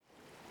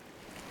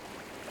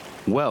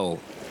Well,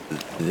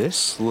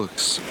 this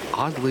looks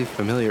oddly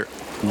familiar.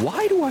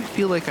 Why do I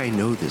feel like I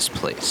know this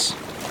place?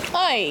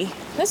 Hi,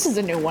 this is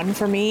a new one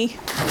for me.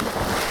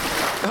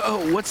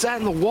 Oh, what's that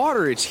in the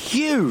water? It's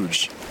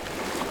huge!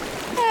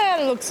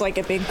 It looks like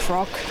a big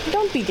croc.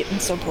 Don't be getting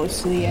so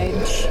close to the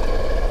edge.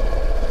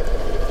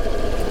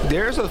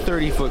 There's a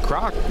 30-foot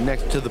croc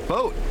next to the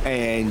boat,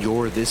 and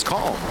you're this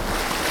calm.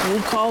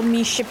 You call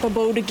me ship a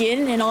boat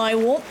again, and I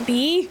won't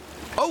be.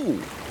 Oh,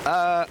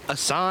 a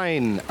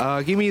sign.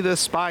 Give me the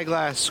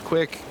spyglass,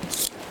 quick.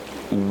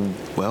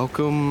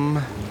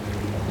 Welcome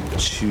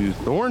to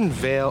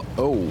Thornvale.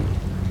 Oh,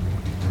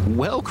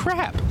 well,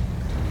 crap.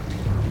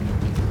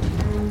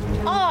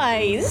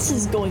 Aye, this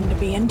is going to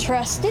be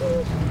interesting.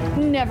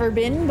 Never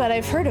been, but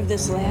I've heard of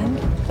this land.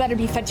 Better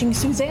be fetching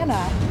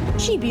Susanna.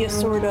 She be a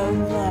sort of,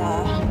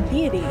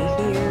 deity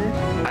here.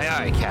 Aye,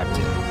 aye,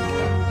 Captain.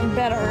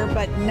 Better,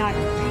 but not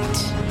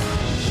great.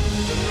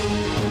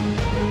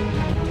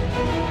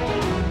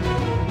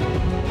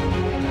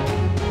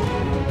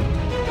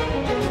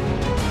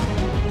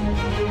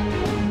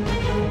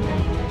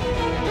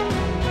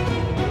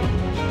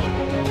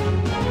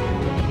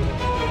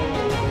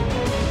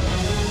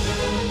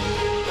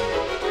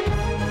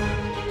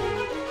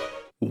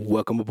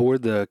 Welcome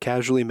aboard the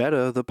Casually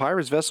Meta, the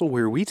Pirate's vessel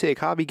where we take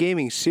hobby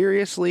gaming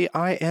seriously.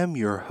 I am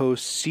your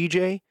host,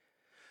 CJ,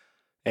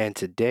 and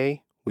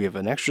today we have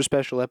an extra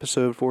special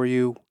episode for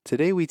you.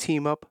 Today we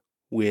team up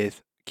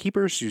with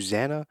Keeper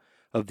Susanna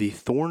of the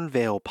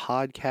Thornvale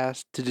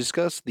podcast to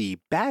discuss the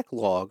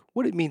backlog,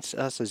 what it means to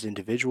us as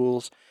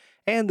individuals,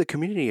 and the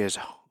community as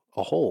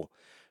a whole.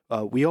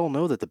 We all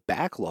know that the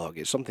backlog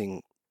is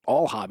something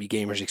all hobby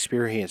gamers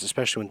experience,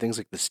 especially when things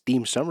like the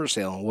Steam Summer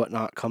Sale and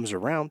whatnot comes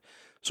around.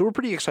 So we're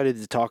pretty excited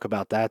to talk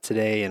about that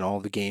today and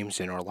all the games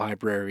in our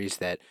libraries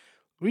that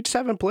we just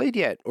haven't played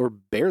yet or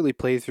barely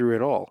played through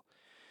at all.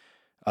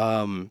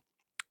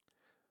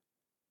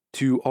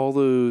 To all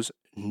those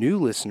new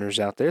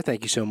listeners out there,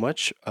 thank you so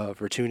much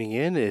for tuning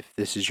in if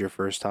this is your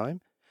first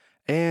time.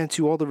 And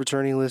to all the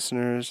returning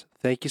listeners,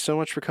 thank you so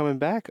much for coming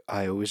back.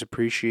 I always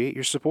appreciate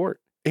your support.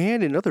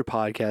 And in other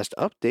podcast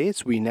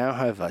updates, we now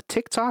have a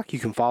TikTok. You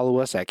can follow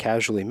us at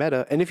Casually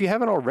Meta. And if you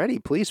haven't already,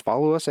 please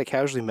follow us at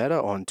Casually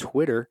Meta on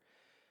Twitter.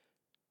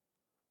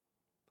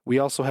 We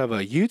also have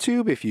a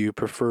YouTube if you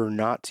prefer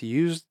not to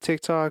use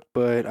TikTok,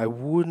 but I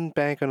wouldn't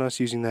bank on us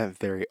using that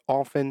very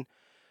often.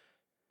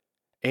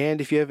 And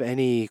if you have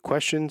any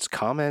questions,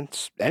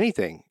 comments,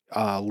 anything,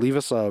 leave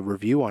us a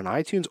review on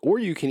iTunes, or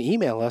you can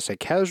email us at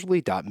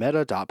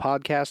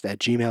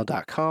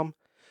casually.meta.podcast@gmail.com.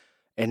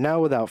 And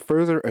now, without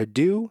further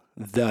ado,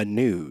 the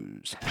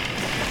news.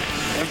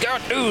 We've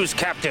got news,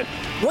 Captain.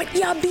 What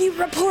ya be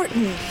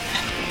reporting?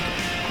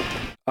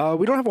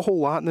 We don't have a whole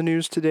lot in the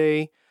news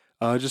today.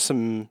 Just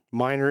some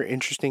minor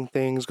interesting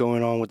things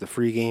going on with the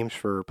free games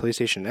for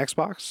PlayStation and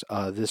Xbox.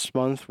 This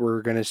month,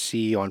 we're going to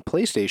see on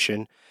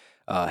PlayStation,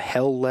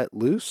 Hell Let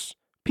Loose,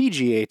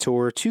 PGA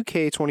Tour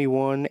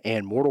 2K21,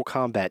 and Mortal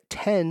Kombat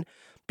 10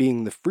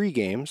 being the free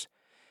games.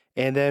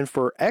 And then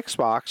for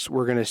Xbox,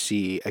 we're going to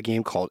see a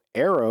game called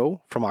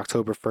Arrow from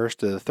October 1st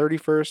to the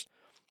 31st,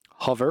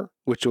 Hover,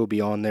 which will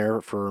be on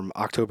there from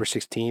October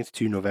 16th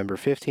to November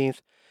 15th,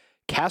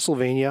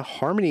 Castlevania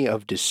Harmony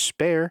of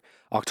Despair,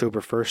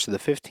 October 1st to the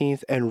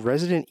 15th, and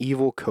Resident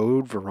Evil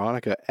Code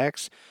Veronica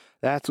X.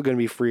 That's going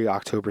to be free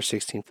October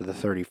 16th to the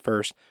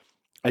 31st.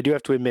 I do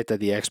have to admit that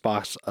the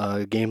Xbox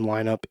game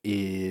lineup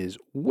is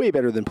way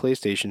better than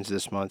PlayStation's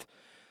this month.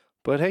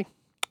 But hey,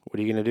 what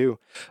are you going to do?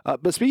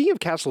 But speaking of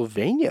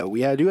Castlevania,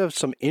 we do have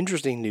some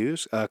interesting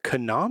news.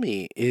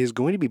 Konami is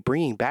going to be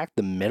bringing back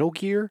the Metal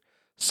Gear,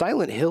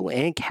 Silent Hill,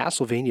 and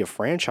Castlevania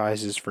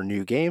franchises for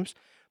new games.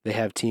 They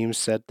have teams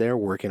set there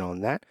working on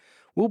that.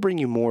 We'll bring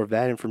you more of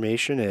that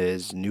information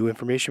as new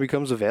information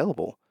becomes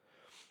available.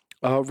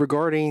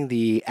 Regarding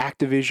the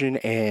Activision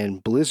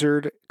and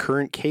Blizzard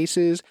current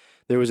cases,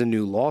 there was a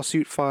new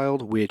lawsuit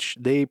filed, which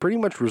they pretty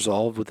much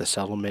resolved with a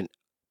settlement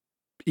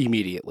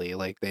immediately.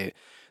 Like they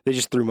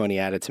just threw money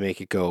at it to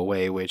make it go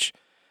away, which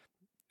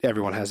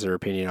everyone has their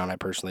opinion on. I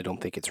personally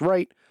don't think it's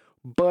right,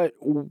 but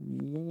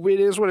it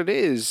is what it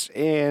is.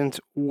 And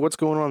what's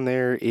going on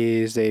there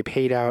is they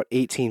paid out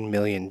 $18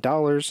 million,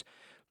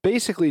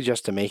 basically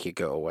just to make it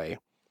go away.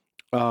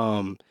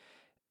 And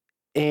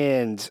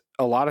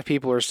a lot of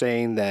people are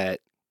saying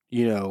that,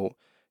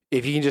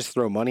 if you can just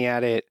throw money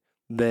at it,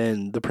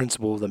 then the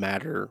principle of the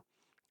matter,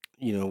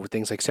 with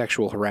things like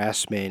sexual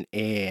harassment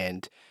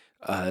and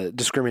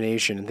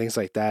discrimination and things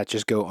like that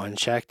just go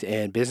unchecked,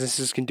 and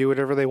businesses can do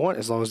whatever they want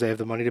as long as they have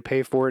the money to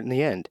pay for it in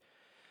the end.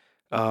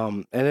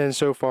 And then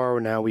so far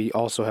now we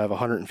also have a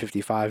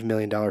 $155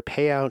 million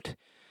payout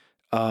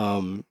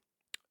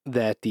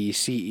that the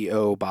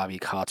CEO, Bobby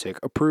Kotick,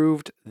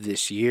 approved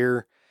this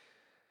year.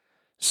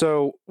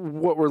 So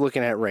what we're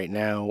looking at right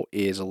now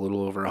is a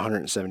little over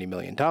 $170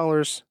 million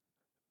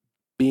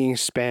being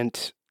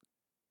spent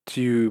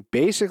to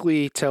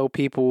basically tell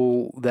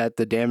people that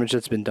the damage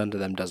that's been done to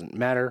them doesn't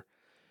matter.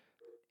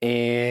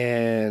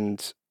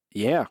 And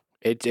yeah,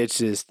 it's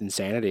just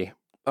insanity.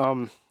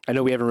 I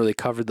know we haven't really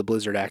covered the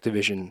Blizzard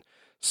Activision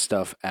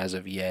stuff as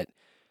of yet.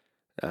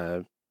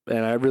 And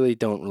I really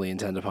don't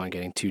intend upon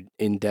getting too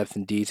in-depth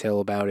in detail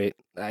about it.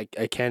 I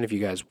can if you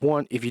guys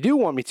want. If you do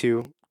want me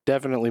to,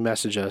 definitely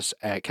message us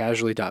at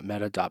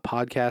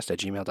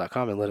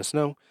casually.meta.podcast@gmail.com and let us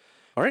know.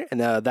 All right, and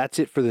that's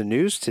it for the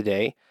news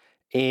today.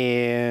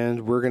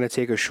 And we're going to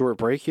take a short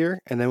break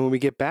here. And then when we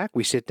get back,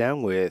 we sit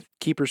down with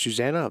Keeper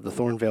Susanna of the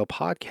Thornvale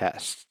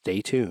podcast.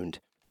 Stay tuned.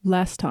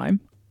 Last time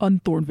on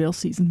Thornvale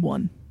Season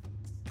 1.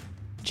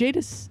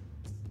 Jadis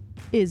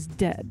is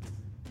dead.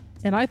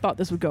 And I thought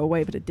this would go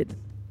away, but it didn't.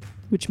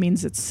 Which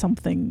means it's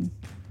something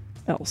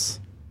else.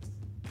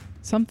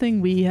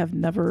 Something we have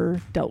never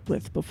dealt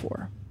with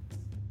before.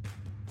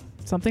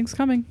 Something's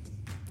coming,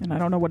 and I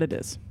don't know what it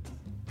is.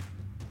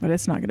 But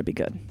it's not going to be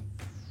good.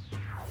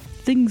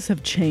 Things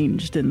have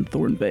changed in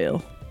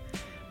Thornvale.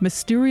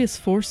 Mysterious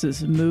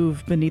forces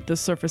move beneath the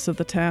surface of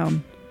the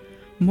town.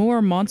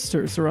 More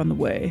monsters are on the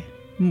way.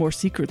 More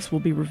secrets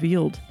will be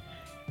revealed.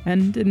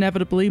 And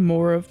inevitably,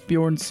 more of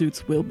Bjorn's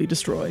suits will be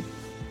destroyed.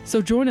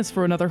 So join us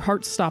for another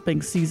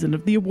heart-stopping season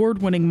of the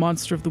award-winning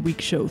Monster of the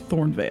Week show,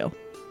 Thornvale.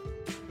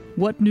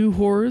 What new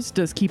horrors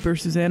does Keeper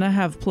Susanna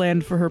have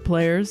planned for her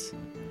players?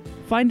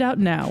 Find out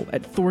now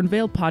at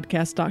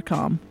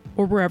thornvalepodcast.com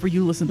or wherever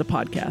you listen to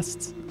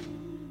podcasts.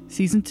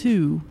 Season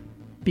 2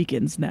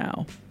 begins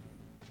now.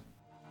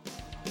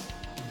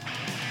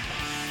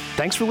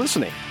 Thanks for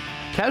listening.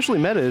 Casually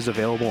Meta is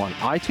available on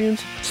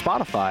iTunes,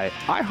 Spotify,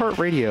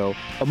 iHeartRadio,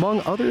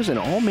 among others, and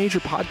all major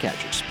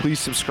podcatchers. Please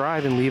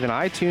subscribe and leave an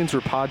iTunes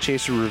or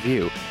Podchaser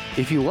review.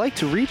 If you like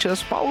to reach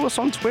us, follow us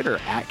on Twitter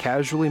at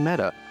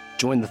CasuallyMeta.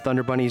 Join the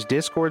Thunder Bunnies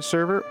Discord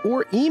server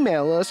or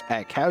email us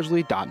at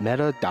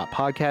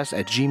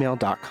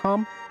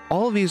casually.meta.podcast@gmail.com.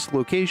 All of these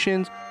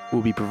locations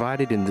will be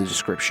provided in the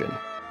description.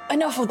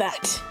 Enough of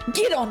that.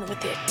 Get on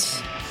with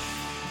it.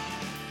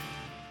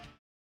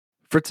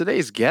 For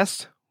today's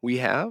guest, we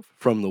have,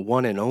 from the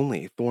one and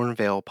only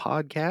Thornvale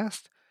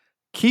podcast,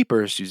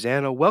 Keeper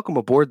Susanna. Welcome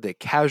aboard the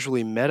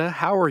Casually Meta.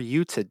 How are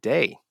you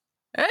today?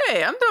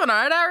 Hey, I'm doing all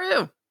right. How are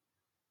you?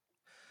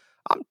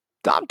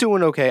 I'm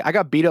doing okay. I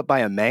got beat up by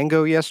a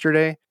mango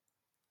yesterday.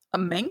 A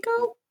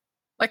mango?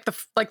 Like the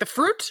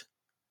fruit?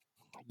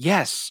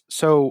 Yes.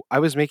 So I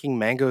was making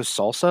mango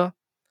salsa,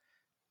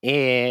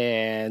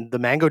 and the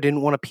mango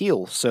didn't want to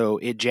peel, so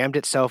it jammed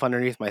itself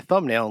underneath my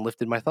thumbnail and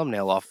lifted my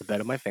thumbnail off the bed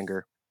of my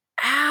finger.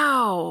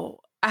 Ow!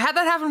 I had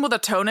that happen with a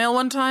toenail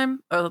one time.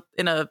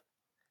 In a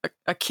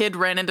kid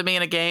ran into me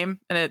in a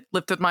game, and it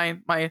lifted my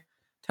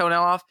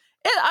toenail off.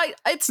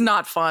 It's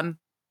not fun.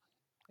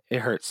 It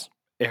hurts.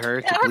 It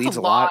hurts. Yeah, it bleeds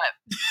a lot.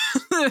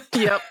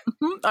 Yep,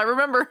 I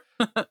remember.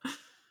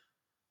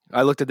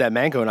 I looked at that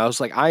mango and I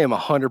was like, I am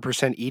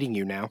 100% eating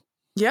you now.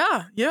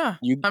 Yeah. You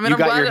I mean, you I'm got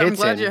glad, your hits I'm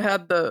glad in. you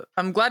had the.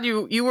 I'm glad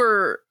you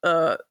were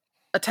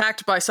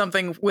attacked by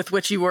something with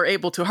which you were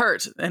able to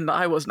hurt, and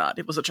I was not.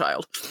 It was a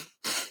child.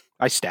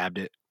 I stabbed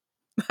it.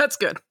 That's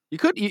good. You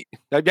could eat.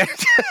 I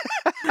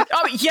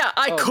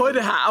could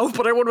have,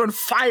 but I would have been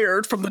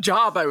fired from the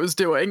job I was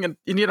doing and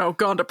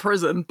gone to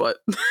prison. But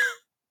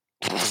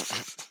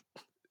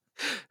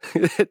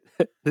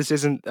this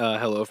isn't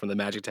Hello from the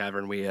Magic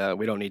Tavern. We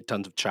don't need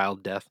tons of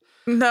child death.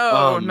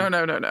 No.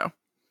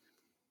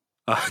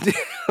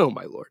 Oh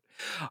my lord.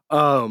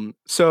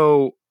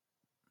 So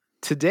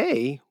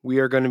today we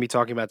are going to be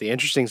talking about the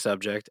interesting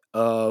subject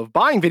of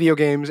buying video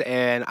games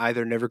and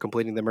either never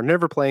completing them or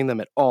never playing them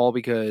at all,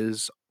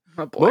 because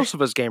most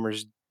of us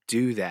gamers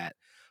do that.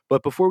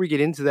 But before we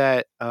get into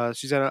that,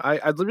 Susanna,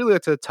 I'd really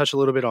like to touch a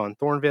little bit on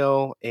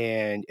Thornvale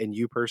and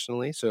you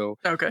personally. So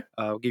okay,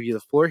 I'll give you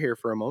the floor here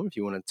for a moment if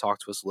you want to talk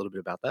to us a little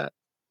bit about that.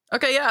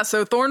 Okay, yeah.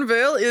 So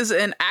Thornvale is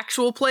an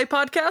actual play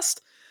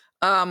podcast,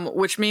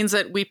 which means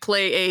that we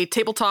play a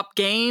tabletop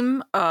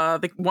game.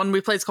 The one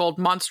we play is called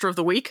Monster of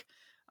the Week.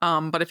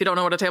 But if you don't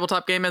know what a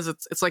tabletop game is,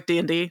 it's like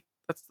D&D.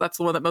 That's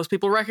the one that most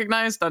people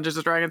recognize,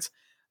 Dungeons & Dragons.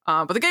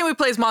 But the game we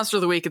play is Monster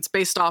of the Week. It's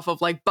based off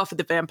of like Buffy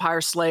the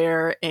Vampire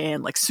Slayer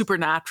and like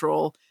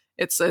Supernatural.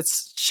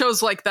 It's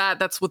shows like that.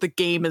 That's what the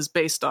game is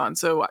based on.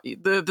 So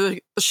the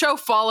show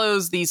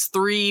follows these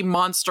three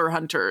monster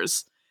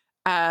hunters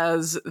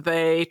as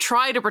they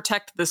try to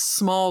protect this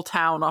small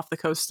town off the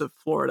coast of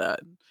Florida.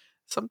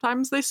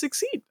 Sometimes they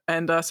succeed,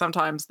 and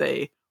sometimes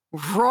they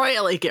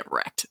royally get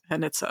wrecked,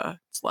 and it's a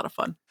lot of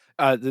fun.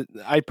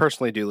 I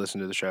personally do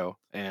listen to the show,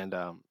 and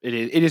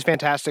it is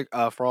fantastic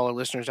for all our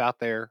listeners out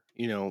there.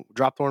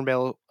 Drop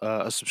Thornvale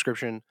a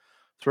subscription,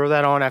 throw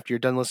that on after you're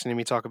done listening to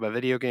me talk about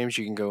video games.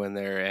 You can go in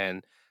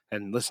there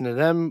and listen to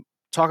them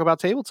talk about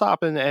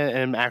tabletop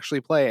and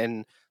actually play.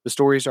 And the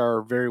stories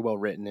are very well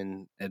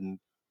written and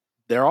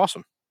they're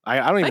awesome. I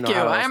don't even know.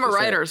 Thank you. I am a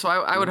writer, so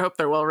I would hope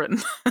they're well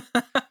written.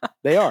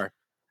 They are.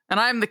 And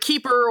I'm the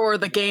keeper or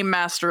the game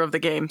master of the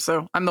game,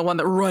 so I'm the one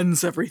that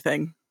runs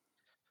everything.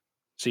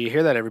 So you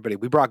hear that, everybody?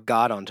 We brought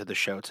God onto the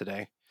show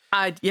today.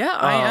 I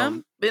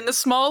am in the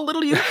small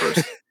little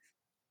universe.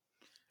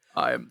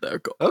 I am their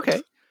God.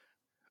 Okay.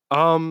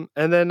 And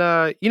then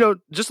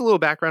just a little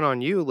background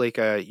on you. Like,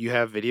 you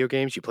have video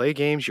games, you play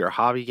games, you're a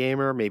hobby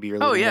gamer, maybe you're a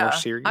Oh little more yeah,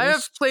 serious. I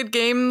have played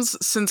games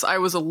since I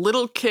was a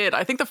little kid.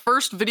 I think the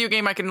first video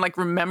game I can like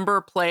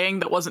remember playing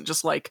that wasn't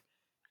just like,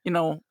 you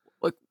know,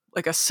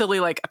 like a silly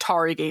like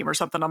Atari game or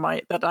something on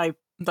my that I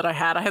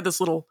had. I had this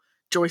little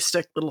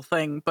joystick little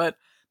thing, but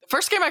the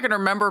first game I can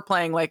remember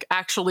playing, like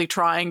actually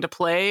trying to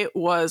play,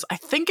 was I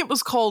think it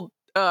was called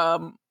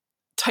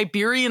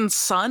Tiberian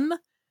Sun.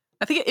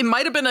 I think it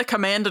might have been a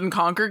Command and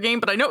Conquer game,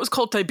 but I know it was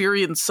called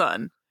Tiberian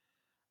Sun.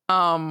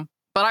 But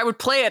I would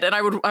play it, and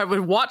I would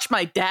watch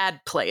my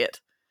dad play it.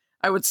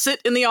 I would sit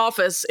in the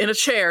office in a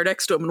chair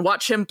next to him and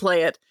watch him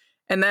play it,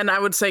 and then I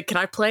would say, "Can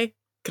I play?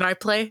 Can I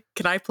play?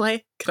 Can I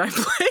play? Can I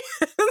play?"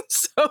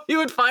 So he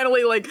would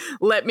finally like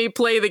let me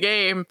play the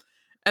game,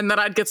 and then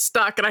I'd get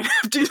stuck, and I'd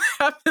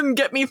have him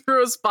get me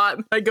through a spot,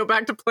 and I'd go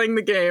back to playing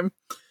the game.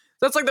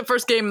 That's like the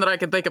first game that I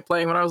could think of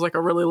playing when I was like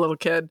a really little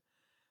kid.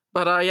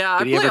 But yeah,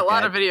 I play a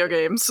lot of video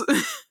games.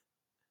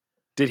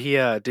 Did he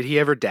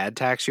ever dad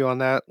tax you on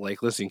that?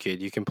 Like, listen,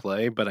 kid, you can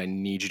play, but I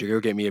need you to go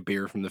get me a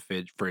beer from the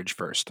fridge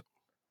first.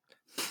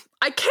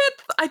 I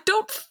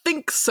don't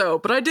think so,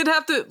 but I did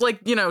have to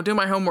like, do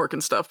my homework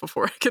and stuff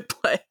before I could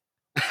play.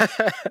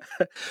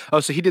 Oh,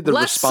 so he did the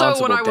Less so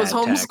responsible when I was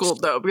dad tax.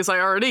 homeschooled though, because I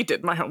already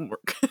did my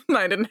homework and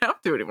I didn't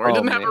have to anymore. I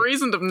didn't have a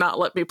reason to not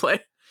let me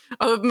play,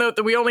 other than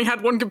that we only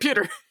had one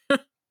computer.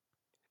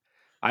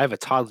 I have a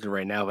toddler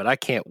right now, but I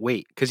can't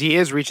wait because he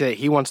is reaching it.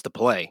 He wants to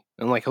play,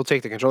 and like he'll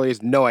take the controller. He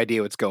has no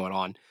idea what's going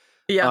on.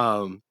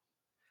 Yeah.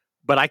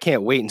 But I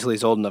can't wait until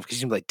he's old enough because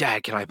he's gonna be like,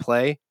 "Dad, can I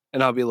play?"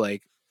 And I'll be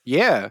like,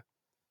 "Yeah,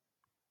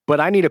 but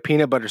I need a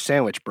peanut butter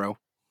sandwich, bro."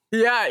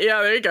 Yeah.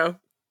 There you go.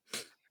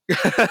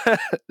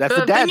 That's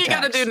the dad thing you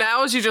tax. gotta do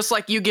now is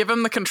you give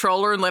him the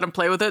controller and let him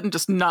play with it and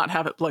just not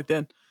have it plugged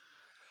in.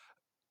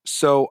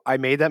 So I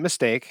made that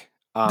mistake.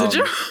 Did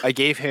you? I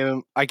gave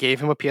him a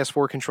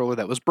PS4 controller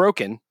that was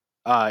broken.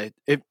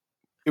 It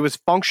was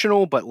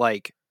functional, but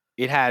like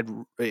it had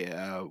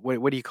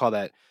what do you call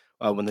that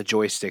when the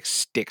joystick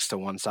sticks to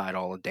one side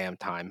all the damn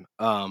time?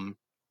 And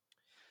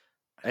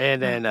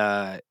then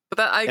But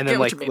that I and get then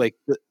what you mean. like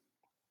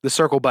the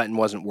circle button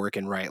wasn't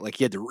working right. Like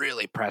you had to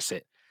really press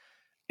it.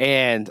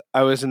 And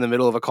I was in the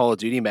middle of a Call of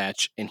Duty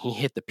match, and he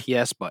hit the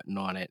PS button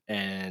on it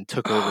and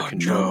took over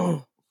control.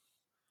 No.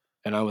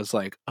 And I was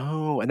like,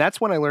 oh, and that's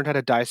when I learned how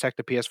to dissect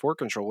a PS4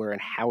 controller and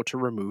how to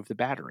remove the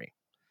battery.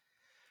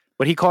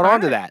 But he caught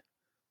on to that.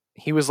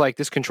 He was like,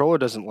 this controller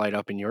doesn't light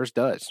up and yours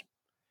does.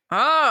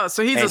 Oh,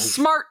 so he's a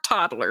smart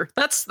toddler.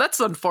 That's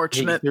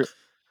unfortunate.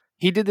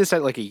 He did this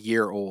at like a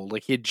year old.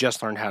 Like he had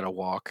just learned how to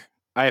walk.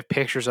 I have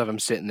pictures of him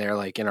sitting there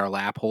like in our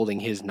lap holding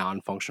his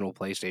non-functional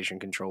PlayStation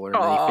controller.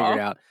 And then he figured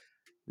out,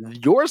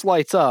 yours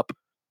lights up,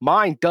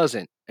 mine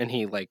doesn't. And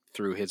he like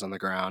threw his on the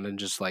ground and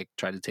just like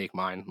tried to take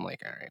mine. I'm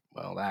like, all right,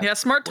 well that. Yeah,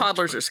 smart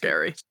toddlers are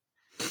scary.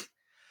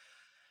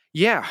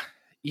 Yeah,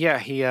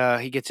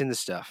 he gets into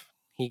stuff.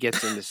 He's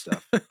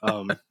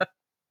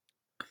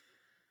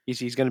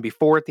going to be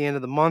 4 at the end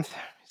of the month,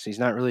 so he's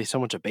not really so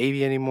much a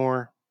baby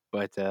anymore.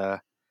 But yeah,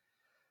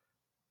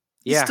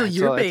 he's still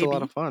your baby. It's a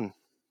lot of fun.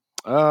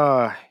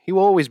 He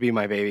will always be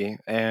my baby,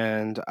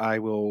 and I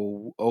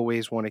will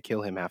always want to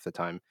kill him half the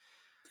time.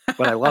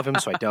 But I love him,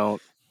 so I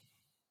don't.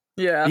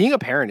 Yeah, being a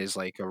parent is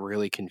like a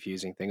really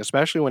confusing thing,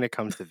 especially when it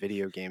comes to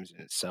video games in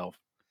itself.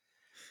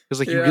 Because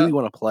like you really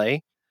want to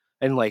play,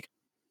 and like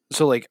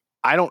so like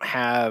I don't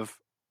have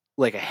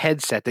like a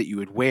headset that you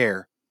would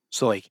wear,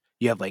 so like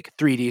you have like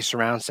 3D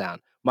surround sound.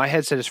 My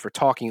headset is for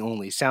talking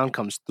only. Sound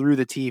comes through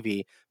the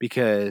TV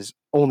because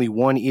only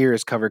one ear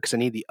is covered because I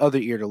need the other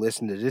ear to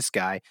listen to this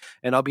guy.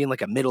 And I'll be in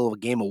like a middle of a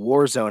game of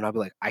Warzone. I'll be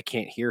like, I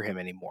can't hear him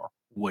anymore.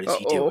 What is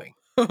he doing?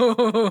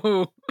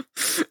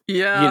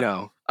 Yeah, you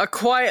know, a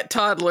quiet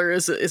toddler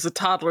is a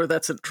toddler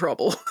that's in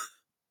trouble.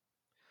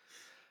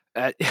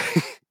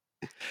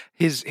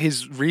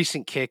 His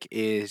recent kick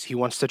is he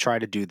wants to try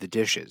to do the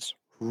dishes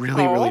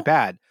really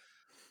bad.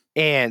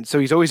 And so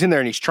he's always in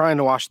there and he's trying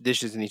to wash the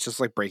dishes and he's just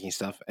like breaking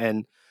stuff.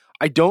 And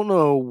I don't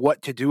know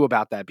what to do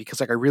about that because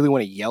like I really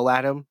want to yell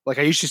at him. Like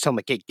I usually tell him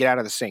like, hey, get out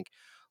of the sink.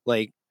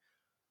 Like,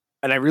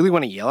 and I really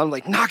want to yell at him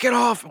like, knock it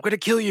off. I'm going to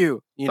kill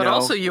you. But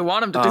also you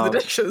want him to do the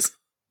dishes.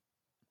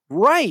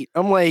 Right.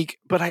 I'm like,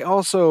 but I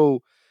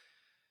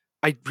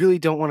really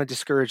don't want to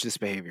discourage this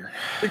behavior.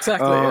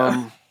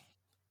 Exactly.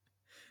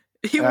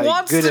 He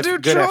wants to do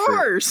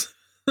chores.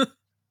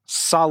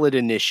 Solid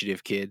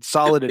initiative, kid.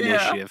 Solid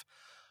initiative.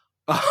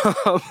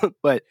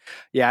 But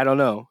yeah, I don't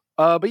know.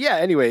 But yeah,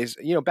 anyways,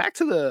 back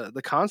to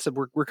the concept.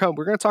 We're going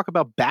to talk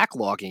about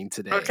backlogging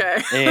today.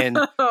 Okay. And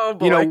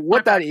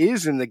what that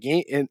is in the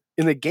game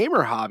in the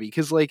gamer hobby,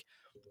 because like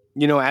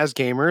as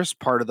gamers,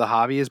 part of the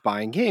hobby is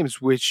buying games,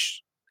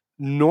 which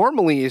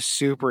normally is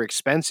super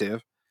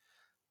expensive.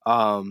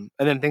 And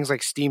then things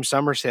like Steam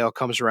Summer Sale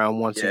comes around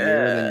once a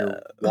year, and then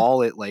your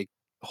wallet like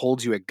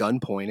holds you at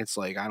gunpoint. It's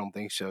like, I don't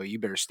think so. You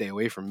better stay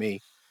away from me.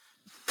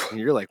 And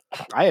you're like,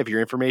 I have your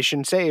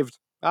information saved.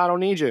 I don't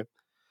need you.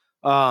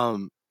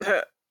 And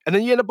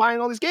then you end up buying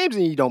all these games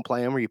and you don't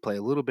play them or you play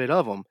a little bit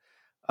of them.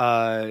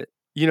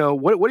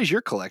 what does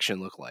your collection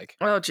look like?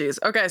 Oh, geez.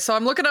 Okay, so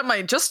I'm looking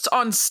at just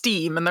on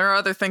Steam, and there are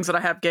other things that I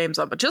have games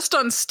on, but just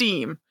on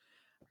Steam,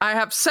 I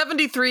have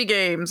 73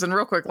 games. And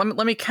real quick,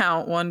 let me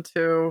count. 1,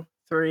 2,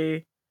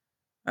 3,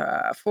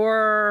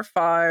 4,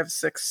 5,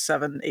 6,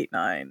 7, 8,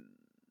 9,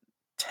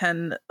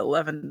 10,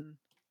 11,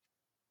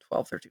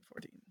 12, 13,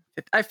 14,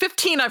 15.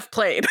 15 I've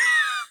played.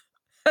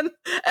 and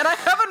I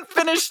haven't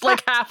finished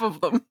like half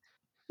of them.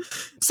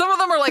 Some of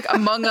them are like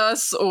Among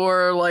Us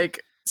or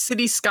like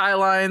City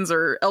Skylines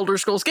or Elder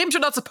Scrolls games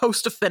you're not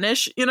supposed to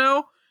finish,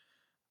 but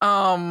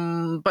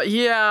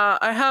yeah,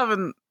 I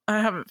haven't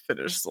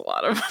finished a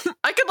lot of them.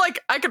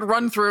 I could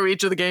run through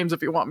each of the games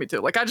if you want me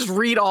to. Like I just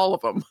read all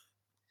of them.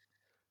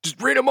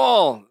 Just read them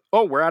all.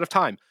 Oh, we're out of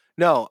time.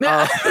 No,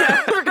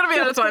 we're gonna be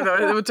out of time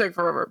though. It would take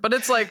forever. But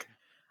it's like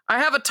I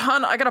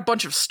got a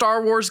bunch of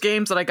Star Wars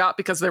games that I got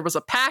because there was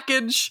a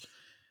package,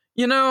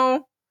 and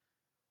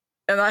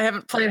I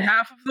haven't played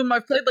half of them.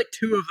 I've played like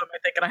 2 of them, I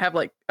think, and I have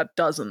like a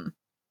dozen.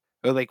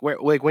 Or like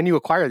when you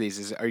acquire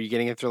these, are you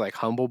getting it through like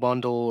Humble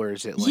Bundle or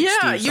is it like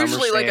yeah, Steam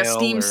usually Summer like a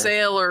Steam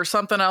sale or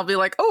something? I'll be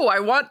like, oh, I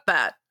want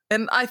that,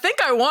 and I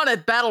think I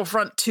wanted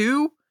Battlefront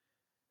 2.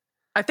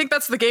 I think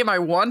that's the game I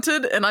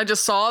wanted, and I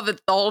just saw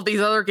that all of these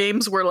other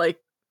games were like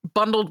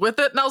bundled with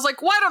it, and I was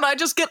like, why don't I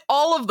just get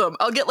all of them?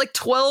 I'll get like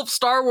 12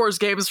 Star Wars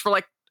games for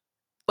like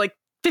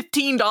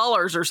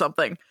 $15 or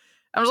something.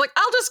 I was like,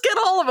 I'll just get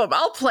all of them.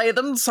 I'll play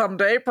them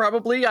someday.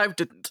 Probably I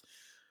didn't.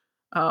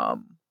 Yeah.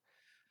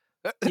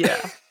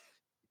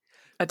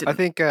 I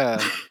didn't.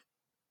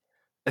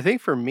 I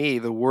think for me,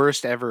 the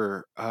worst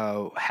ever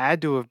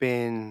had to have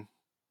been,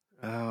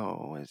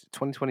 what is it,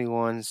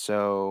 2021,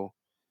 so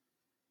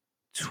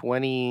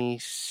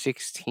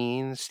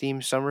 2016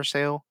 Steam Summer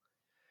Sale.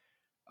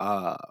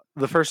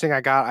 The first thing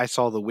I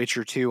saw The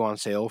Witcher 2 on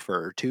sale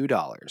for $2.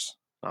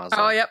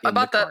 Yep, I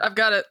bought that. I've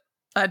got it.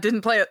 I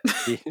didn't play it.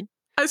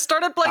 I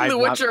started playing The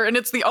Witcher, and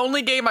it's the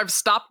only game I've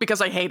stopped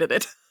because I hated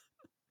it.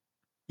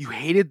 You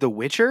hated The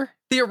Witcher?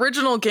 The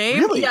original game?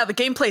 Really? Yeah, the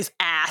gameplay's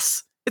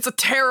ass. It's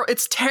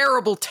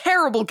terrible,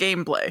 terrible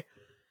gameplay.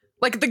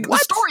 Like the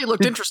story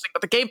looked interesting,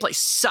 but the gameplay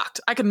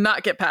sucked. I could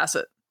not get past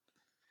it.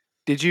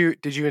 Did you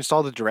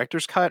install the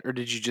director's cut or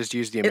did you just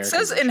use the American? It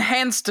says version?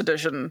 enhanced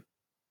edition.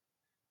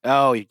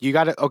 Oh, you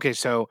got it. Okay,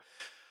 so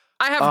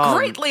I have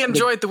greatly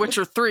enjoyed The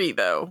Witcher 3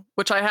 though,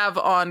 which I have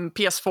on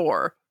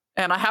PS4,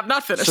 and I have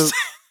not finished.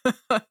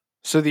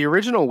 So the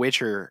original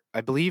Witcher,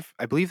 I believe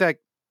that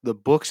the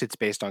books it's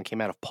based on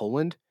came out of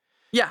Poland.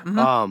 Yeah.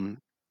 Mm-hmm.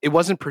 It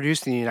wasn't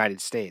produced in the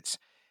United States.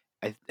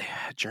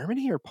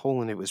 Germany or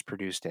Poland it was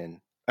produced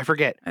in. I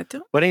forget.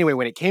 But anyway,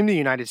 when it came to the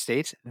United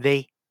States,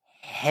 they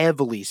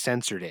heavily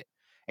censored it.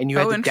 And you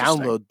had to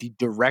download the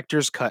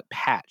director's cut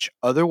patch.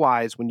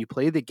 Otherwise, when you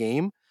play the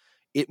game,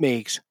 it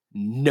makes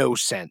no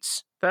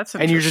sense. That's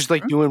and you're just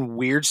like doing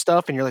weird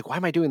stuff and you're like, why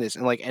am I doing this?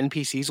 And like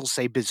NPCs will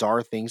say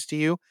bizarre things to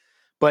you.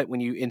 But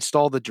when you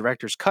install the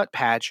director's cut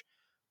patch,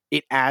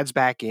 it adds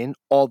back in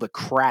all the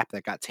crap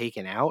that got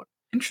taken out.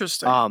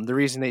 Interesting. The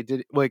reason they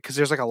did because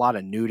there's like a lot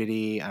of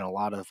nudity and a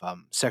lot of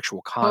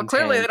sexual content. Well,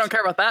 clearly they don't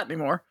care about that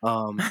anymore.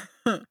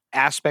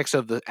 Aspects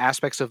of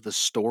the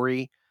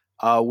story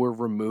were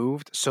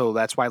removed, so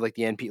that's why like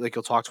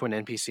you'll talk to an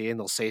NPC and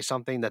they'll say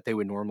something that they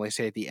would normally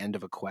say at the end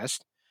of a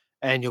quest,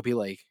 and you'll be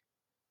like,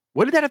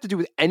 "What did that have to do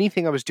with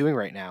anything I was doing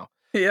right now?"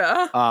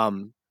 Yeah.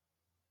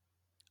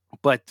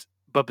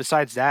 But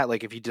besides that,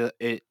 like if you do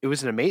it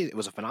was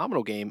a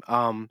phenomenal game.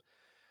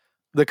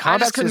 The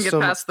combat I just couldn't system,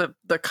 get past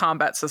the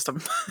combat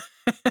system.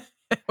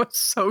 It was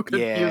so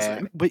confusing.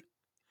 Yeah, but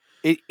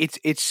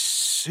it's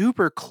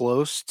super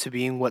close to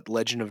being what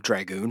Legend of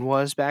Dragoon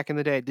was back in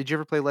the day. Did you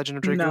ever play Legend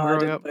of Dragoon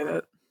growing up?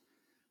 Play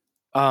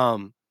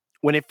that.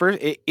 When it first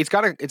it's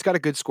got a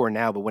good score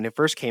now, but when it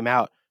first came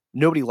out,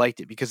 nobody liked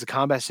it because the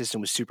combat system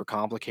was super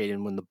complicated.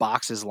 And when the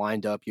boxes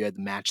lined up, you had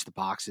to match the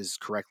boxes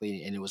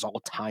correctly, and it was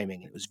all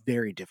timing. It was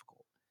very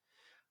difficult.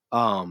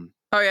 Oh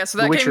yeah, so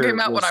that game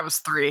came out when I was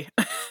 3.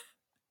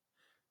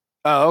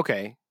 Oh,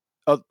 okay.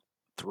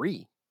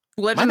 3.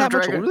 Legend Am I of that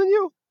much Dragoon. older than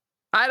you?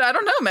 I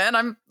don't know,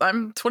 man.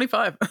 I'm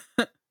 25.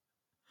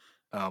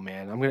 Oh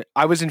man,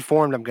 I was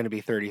informed I'm gonna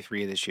be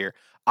 33 this year.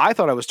 I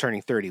thought I was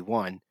turning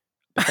 31.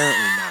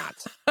 Apparently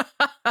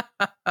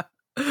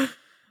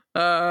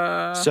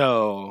not.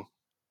 So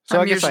I'm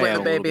I guess usually I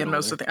the baby in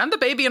most of the things. I'm the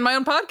baby in my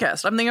own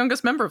podcast. I'm the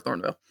youngest member of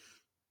Thornville.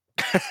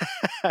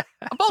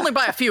 I'm only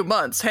by a few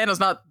months. Hannah's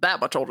not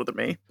that much older than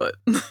me, but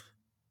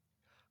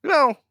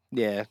no,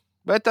 yeah,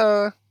 but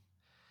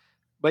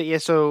yeah.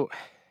 So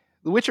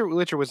The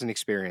Witcher was an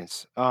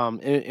experience.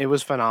 It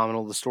was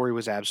phenomenal. The story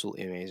was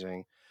absolutely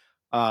amazing.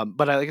 But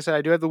like I said,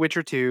 I do have The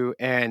Witcher 2,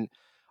 and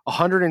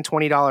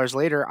 $120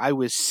 later, I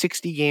was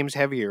 60 games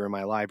heavier in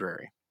my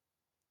library,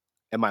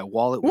 and my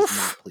wallet was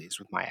not pleased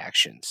with my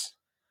actions.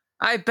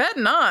 I bet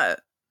not.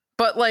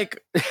 But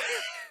like,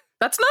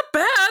 that's not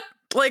bad.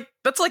 Like,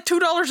 that's like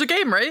 $2 a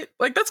game, right?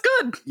 Like, that's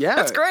good. Yeah,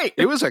 that's great.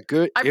 It was a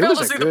good. I it failed was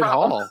to a see good the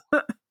problem.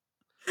 haul.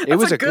 It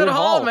was a good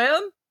haul, man.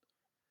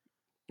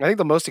 I think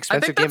the most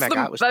expensive game I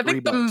got was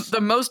 $3. The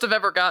most I've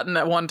ever gotten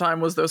at one time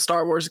was those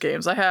Star Wars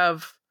games. I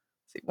have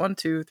see, 1,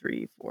 2,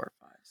 3, 4,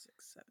 5,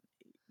 6, 7,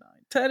 8, 9,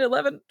 10,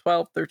 11,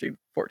 12, 13,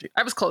 14.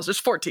 I was close. There's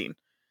 14.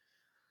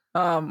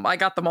 I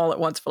got them all at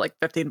once for like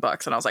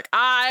 $15, and I was like,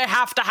 I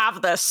have to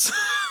have this.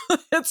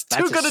 It's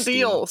too That's a good a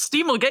deal.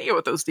 Steam will get you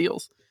with those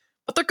deals,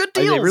 but they're good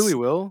deals. They really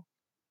will.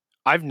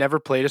 I've never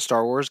played a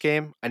Star Wars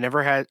game. I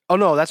never had. Oh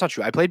no, that's not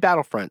true. I played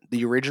Battlefront,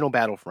 the original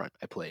Battlefront.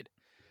 I played.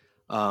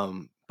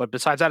 But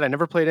besides that, I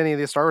never played any of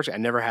the Star Wars. I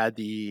never had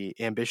the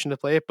ambition to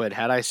play it. But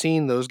had I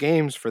seen those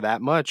games for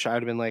that much, I'd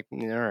have been like,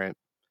 all right.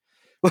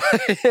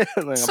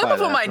 Like, some of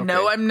them I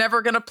know I'm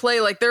never gonna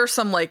play. Like there are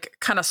some like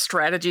kind of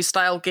strategy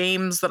style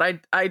games that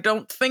I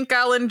don't think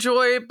I'll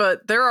enjoy,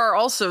 but there are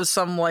also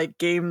some like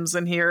games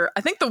in here.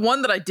 I think the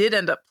one that I did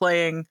end up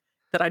playing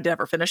that I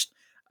never finished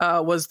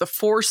was The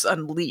Force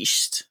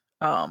Unleashed.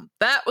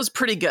 That was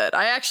pretty good.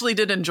 I actually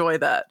did enjoy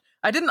that.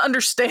 I didn't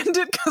understand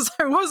it because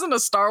I wasn't a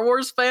Star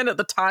Wars fan at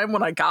the time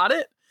when I got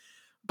it,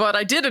 but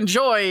I did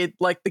enjoy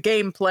like the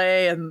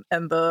gameplay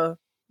and the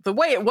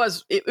way it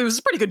was. It was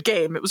a pretty good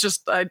game. It was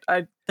just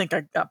I think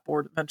I got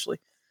bored eventually.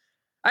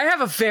 I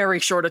have a very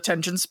short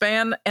attention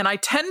span, and I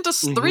tend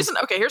to the reason.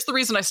 Okay, here's the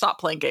reason I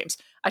stopped playing games.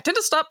 I tend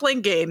to stop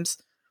playing games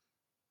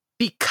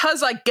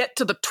because I get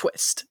to the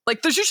twist.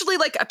 Like there's usually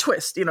like a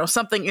twist, you know,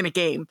 something in a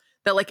game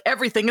that like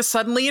everything is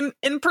suddenly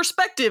in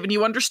perspective and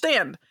you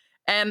understand.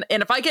 And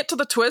if I get to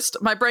the twist,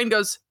 my brain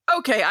goes,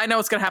 okay, I know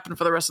what's going to happen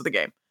for the rest of the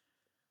game.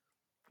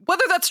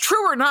 Whether that's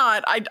true or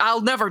not, I'll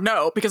never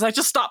know because I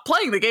just stopped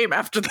playing the game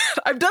after that.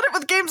 I've done it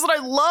with games that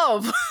I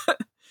love.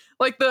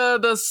 Like the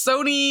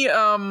Sony,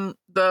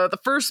 the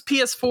first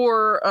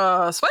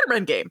PS4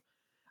 Spider-Man game.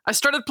 I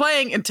started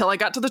playing until I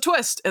got to the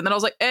twist, and then I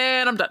was like,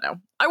 and I'm done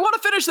now. I want to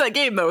finish that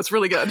game, though. It's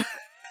really good.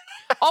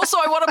 Also,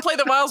 I want to play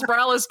the Miles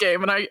Morales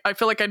game, and I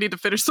feel like I need to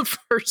finish the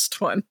first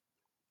one.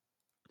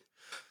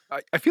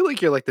 I feel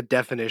like you're like the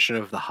definition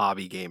of the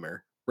hobby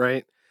gamer,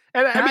 right?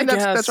 And I mean,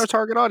 that's guess. our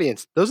target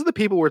audience. Those are the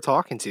people we're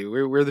talking to.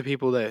 We're the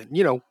people that,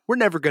 you know, we're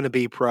never going to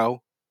be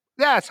pro.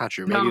 Yeah, that's not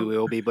true. Maybe No. we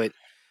will be, but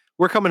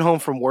we're coming home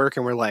from work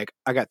and we're like,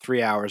 I got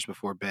 3 hours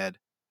before bed.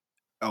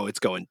 Oh, it's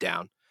going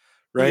down.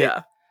 Right?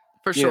 Yeah,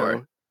 for You sure.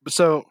 know?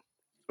 So,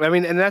 I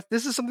mean, and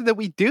this is something that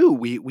we do.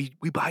 We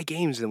buy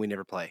games and we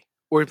never play.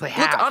 Or we play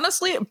half. Look,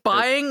 honestly,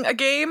 buying a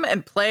game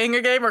and playing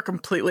a game are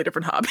completely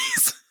different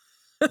hobbies.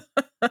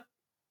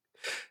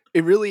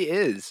 It really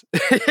is.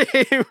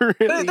 It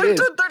really They're is.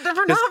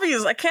 different 'Cause-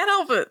 hobbies. I can't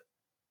help it.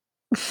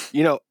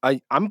 You know,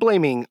 I'm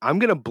going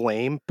to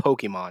blame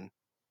Pokemon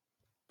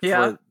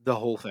Yeah. for the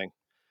whole thing.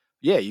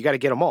 Yeah, you got to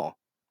get them all,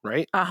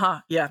 right?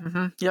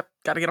 Yeah. Yep.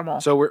 Got to get them all.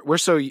 So we're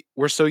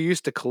so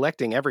used to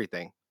collecting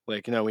everything.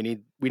 Like, you know, we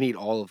need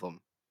all of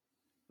them.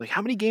 Like,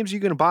 how many games are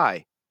you going to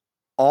buy?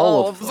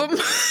 All of them.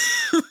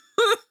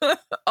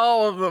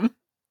 All of them.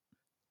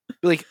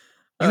 Like,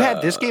 you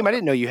had this game. I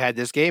didn't know you had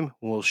this game.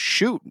 Well,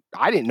 shoot,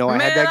 I didn't know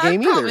I had that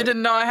game I probably either.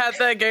 didn't know I had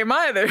that game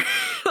either.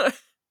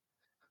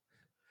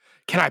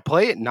 Can I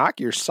play it? Knock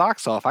your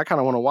socks off. I kind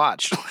of want to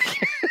watch.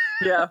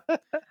 Yeah.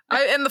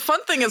 And the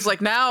fun thing is, like,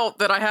 now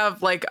that I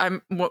have, like, now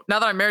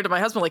that I'm married to my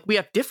husband, like, we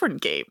have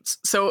different games.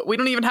 So we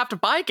don't even have to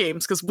buy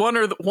games because one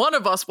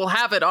of us will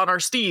have it on our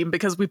Steam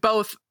because we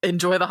both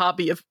enjoy the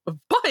hobby of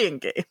buying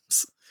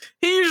games.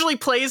 He usually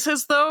plays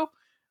his, though.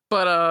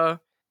 But,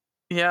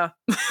 yeah.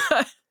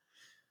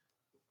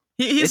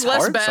 He's It's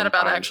less hard bad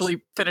about sometimes.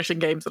 actually finishing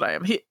games than I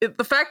am.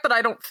 The fact that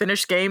I don't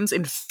finish games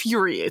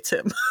infuriates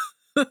him.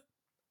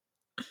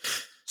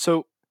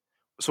 So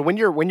when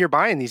you're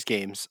buying these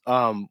games,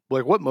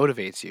 like what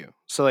motivates you?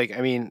 So like, I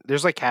mean,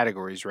 there's like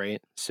categories,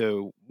 right?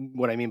 So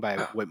what I mean by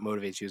what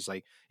motivates you is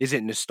like, is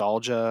it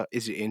nostalgia?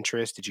 Is it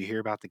interest? Did you hear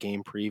about the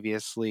game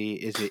previously?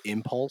 Is it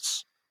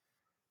impulse?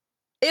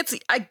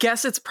 I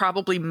guess it's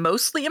probably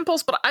mostly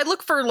impulse, but I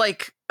look for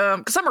like,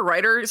 because I'm a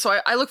writer, so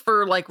I look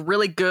for like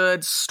really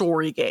good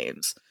story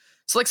games.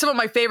 So like some of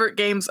my favorite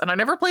games, and I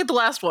never played the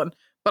last one,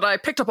 but I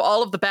picked up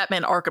all of the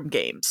Batman Arkham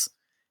games.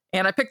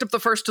 And I picked up the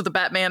first of the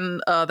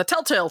Batman, the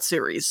Telltale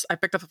series. I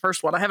picked up the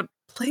first one. I haven't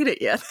played it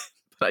yet,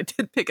 but I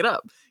did pick it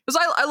up. Because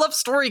I love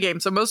story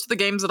games, so most of the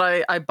games that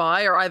I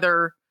buy are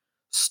either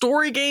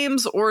story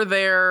games or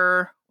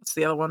they're, what's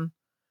the other one?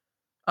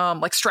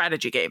 Like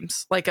strategy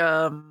games. Like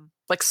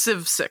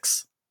Civ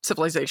 6,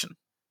 Civilization.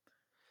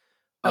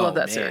 I love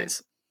that man.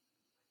 series.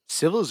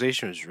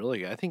 Civilization was really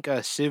good. I think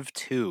Civ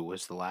 2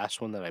 was the last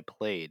one that I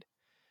played.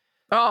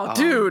 Oh,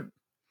 dude.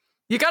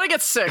 You gotta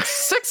get 6.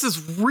 6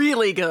 is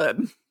really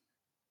good.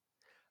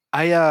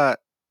 I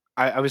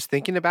was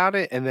thinking about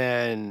it, and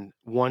then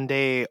one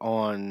day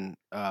on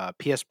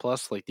PS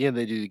Plus, like they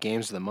do the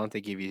games of the month,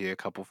 they give you a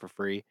couple for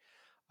free.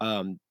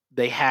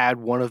 They had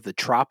one of the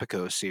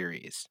Tropico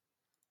series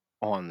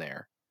on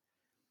there.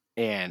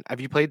 And have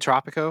you played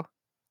Tropico?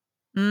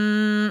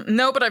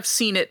 No, but I've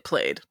seen it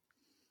played.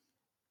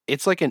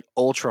 It's like an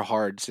ultra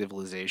hard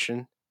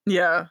Civilization.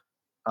 Yeah.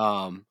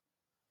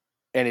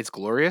 And it's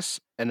glorious,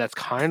 and that's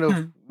kind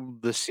of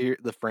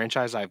the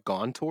franchise I've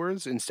gone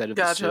towards instead of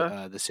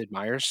Gotcha. the Sid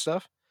Meier's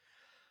stuff.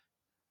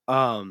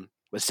 But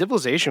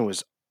Civilization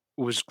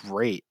was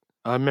great.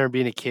 I remember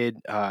being a kid,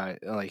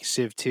 like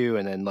Civ 2,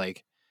 and then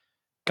like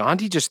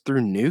Gandhi just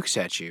threw nukes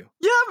at you.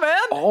 Yeah, man.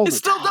 All He the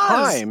still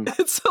time. does.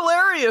 It's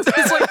hilarious.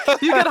 It's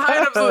like you can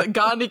hide him so that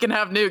Gandhi can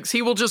have nukes.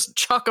 He will just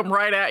chuck them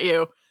right at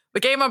you. The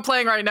game I'm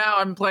playing right now,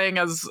 I'm playing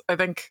as I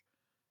think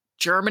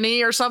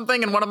Germany or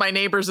something, and one of my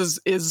neighbors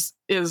is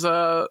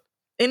India,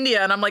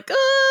 and I'm like,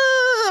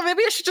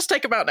 maybe I should just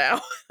take him out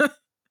now.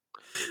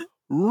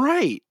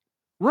 Right.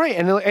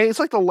 And it's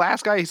like the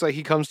last guy,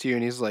 he comes to you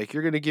and he's like,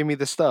 you're going to give me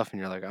the stuff. And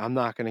you're like, I'm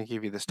not going to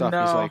give you the stuff.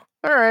 No. He's like,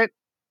 all right.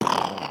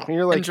 And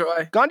you're like,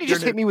 Enjoy. Gandhi Your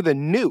just hit nuke. me with a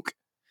nuke.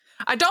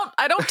 I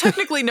don't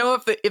technically know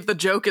if the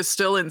joke is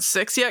still in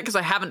 6 yet, because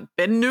I haven't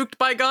been nuked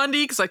by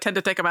Gandhi, because I tend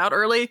to take him out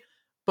early.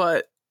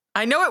 But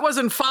I know it was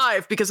in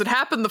 5 because it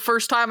happened the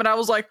first time, and I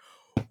was like,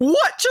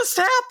 what just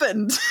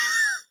happened?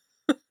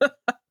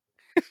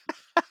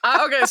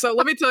 Okay, so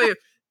let me tell you.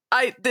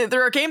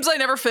 There are games I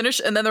never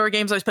finish, and then there are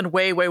games I spend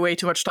way, way, way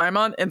too much time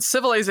on, and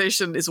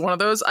Civilization is one of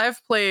those.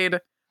 I've played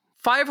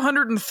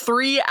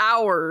 503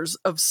 hours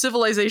of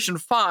Civilization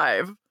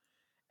 5,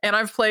 and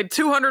I've played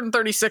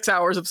 236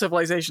 hours of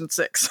Civilization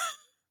 6.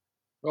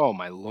 Oh,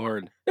 my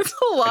Lord. It's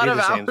a lot do of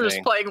the same hours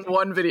thing. playing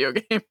one video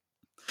game.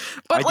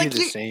 But I like do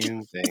the same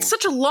thing. it's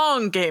such a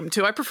long game,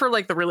 too. I prefer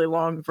like the really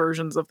long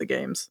versions of the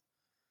games.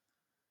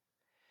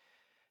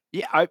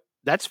 Yeah,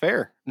 that's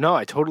fair. No,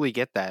 I totally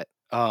get that.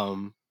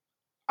 I'm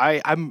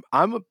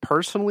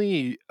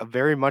personally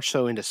very much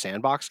so into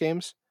sandbox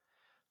games.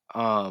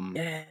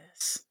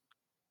 Yes.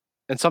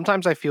 And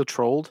sometimes I feel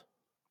trolled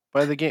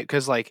by the game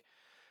because like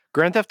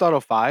Grand Theft Auto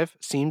 5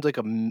 seemed like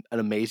an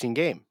amazing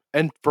game,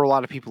 and for a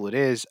lot of people it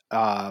is.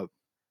 But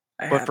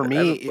for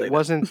me, it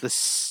wasn't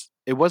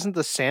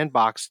the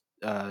sandbox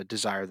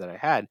desire that I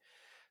had.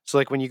 So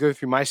like when you go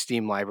through my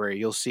Steam library,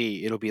 you'll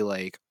see it'll be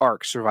like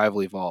Ark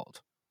Survival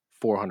Evolved,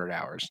 400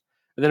 hours.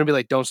 And then it'll be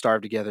like Don't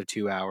Starve Together,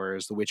 2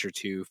 hours, The Witcher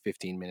 2,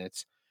 15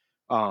 minutes.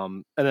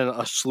 And then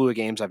a slew of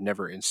games I've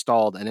never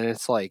installed. And then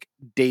it's like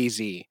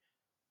DayZ,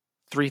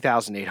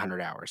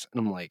 3,800 hours. And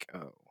I'm like,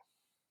 oh.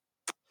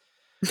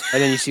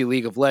 And then you see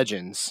League of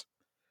Legends,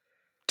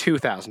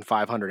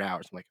 2,500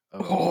 hours. I'm like,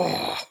 oh.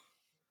 Man.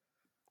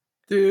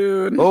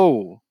 Dude.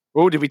 Oh,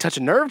 did we touch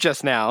a nerve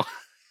just now?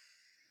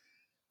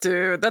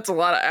 Dude, that's a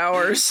lot of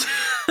hours.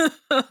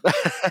 But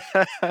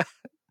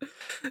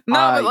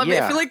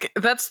I feel like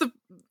that's the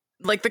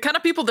kind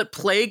of people that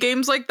play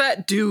games like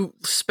that do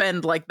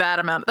spend like that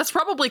amount. That's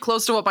probably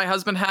close to what my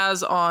husband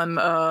has on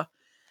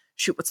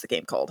what's the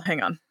game called?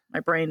 Hang on. My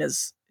brain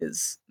is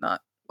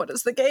not. What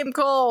is the game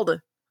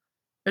called?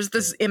 There's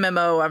this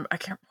MMO. I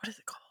can't. What is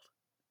it called?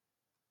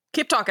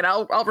 Keep talking.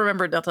 I'll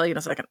remember it. I'll tell you in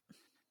a second.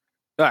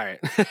 All right.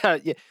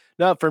 Yeah.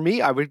 No, for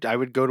me, I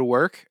would go to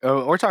work.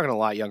 We're talking a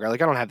lot younger.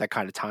 Like I don't have that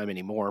kind of time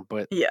anymore.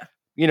 But yeah,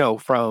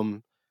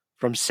 from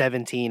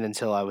 17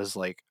 until I was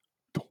like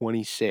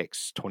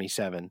 26,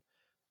 27,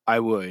 I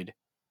would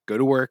go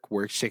to work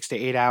 6 to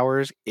 8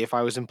 hours if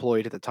I was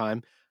employed at the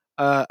time.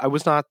 I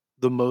was not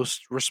the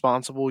most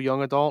responsible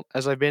young adult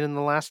as I've been in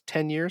the last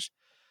 10 years.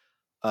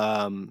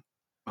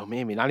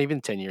 Maybe not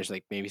even 10 years,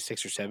 like maybe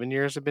 6 or 7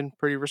 years I've been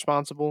pretty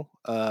responsible.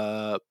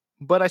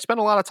 But I spent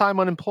a lot of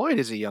time unemployed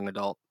as a young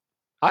adult.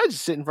 I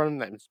just sit in front of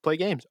them and play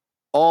games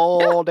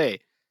all day,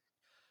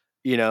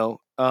 or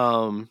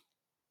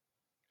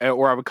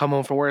I would come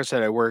home from work. I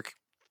said I work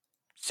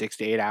 6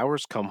 to 8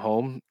 hours, come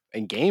home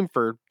and game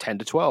for 10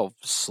 to 12,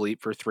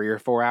 sleep for 3 or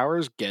 4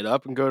 hours, get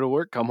up and go to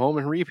work, come home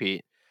and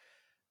repeat.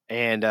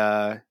 And,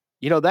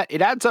 that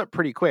it adds up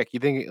pretty quick. You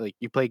think like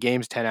you play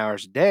games 10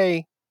 hours a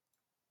day,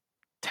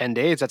 10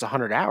 days, that's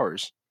 100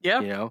 hours.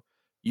 Yeah.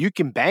 You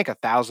can bank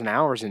 1,000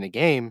 hours in a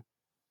game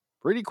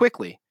pretty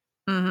quickly.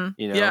 Mm-hmm.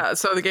 Yeah.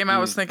 So the game I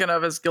was thinking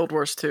of is Guild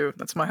Wars 2.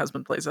 That's my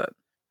husband plays that.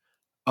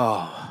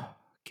 Oh,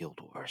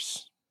 Guild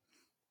Wars.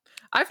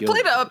 I've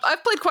played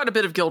quite a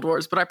bit of Guild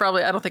Wars, but I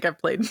don't think I've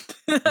played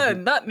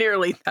not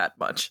nearly that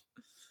much.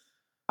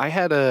 I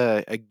had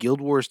a Guild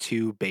Wars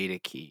 2 beta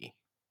key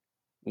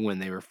when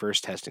they were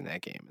first testing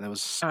that game. It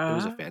was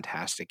a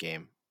fantastic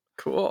game.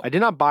 Cool. I did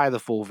not buy the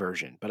full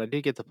version, but I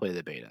did get to play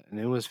the beta, and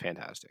it was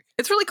fantastic.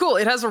 It's really cool.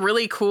 It has a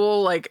really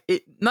cool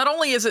not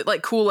only is it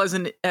like cool as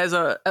an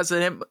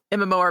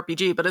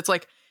MMORPG, but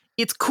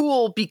it's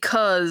cool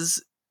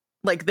because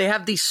like they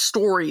have these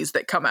stories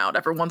that come out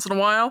every once in a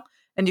while,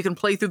 and you can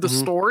play through the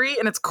story,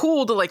 and it's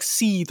cool to like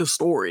see the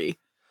story.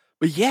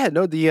 But yeah,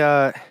 no,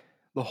 the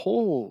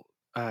whole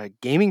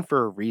gaming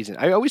for a reason.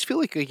 I always feel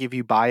like if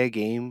you buy a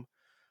game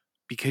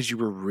because you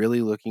were really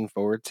looking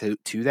forward to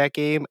that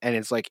game, and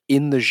it's like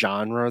in the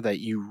genre that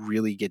you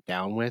really get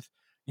down with,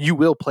 you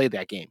will play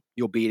that game.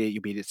 You'll beat it.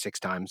 You beat it 6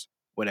 times,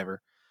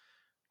 whatever.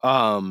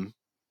 Although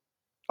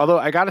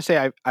I gotta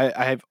say,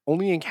 I have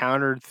only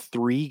encountered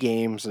 3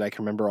 games that I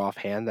can remember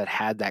offhand that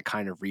had that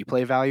kind of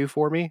replay value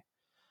for me,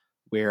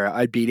 where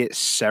I beat it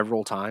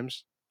several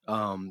times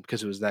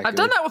because it was that. I've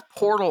done that with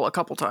Portal a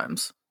couple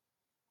times.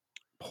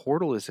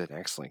 Portal is an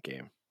excellent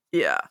game.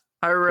 Yeah,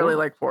 I really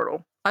like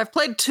Portal. I've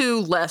played 2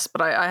 less,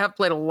 but I have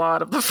played a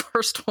lot of the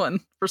first one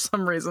for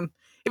some reason.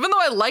 Even though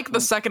I like the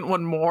second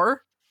one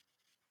more.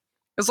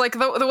 It's like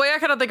the way I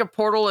kind of think of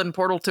Portal and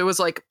Portal 2 is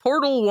like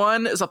Portal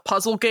 1 is a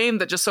puzzle game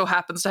that just so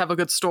happens to have a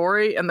good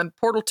story, and then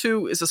Portal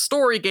 2 is a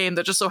story game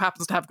that just so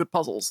happens to have good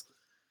puzzles.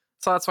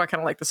 So that's why I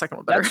kind of like the second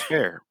one better. That's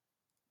fair.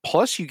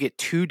 Plus, you get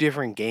 2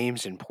 different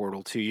games in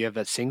Portal 2. You have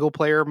that single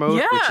player mode.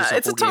 Yeah, which is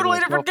it's a totally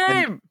different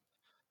game.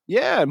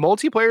 Yeah,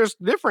 multiplayer is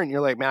different.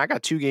 You're like, man, I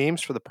got 2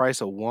 games for the price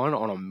of 1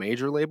 on a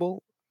major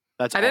label.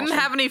 That's I didn't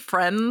have any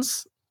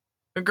friends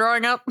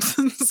growing up,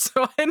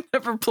 so I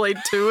never played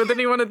 2 with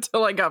anyone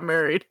until I got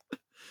married.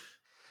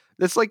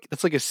 That's like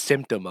a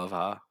symptom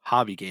of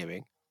hobby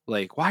gaming.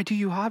 Like, why do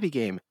you hobby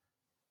game?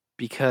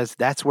 Because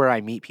that's where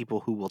I meet people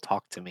who will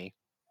talk to me.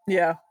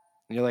 Yeah.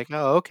 And you're like,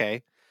 oh,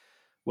 okay.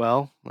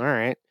 Well, all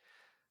right.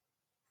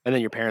 And then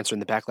your parents are in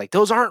the back like,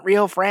 those aren't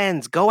real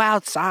friends. Go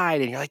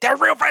outside. And you're like, they're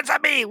real friends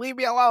of me. Leave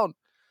me alone.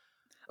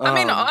 I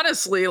mean,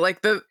 honestly,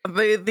 like the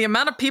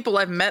amount of people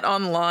I've met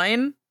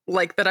online,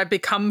 like that I've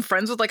become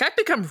friends with, like I've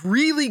become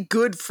really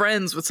good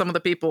friends with some of the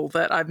people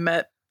that I've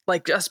met,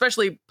 like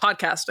especially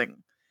podcasting.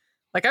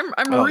 Like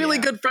I'm really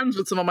good friends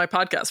with some of my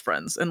podcast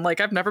friends, and like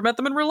I've never met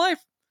them in real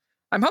life.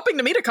 I'm hoping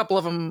to meet a couple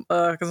of them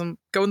because I'm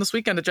going this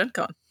weekend to Gen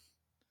Con.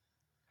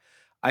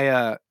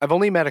 I've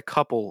only met a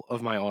couple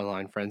of my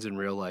online friends in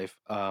real life.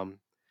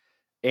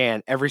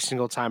 And every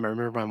single time I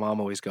remember my mom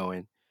always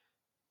going,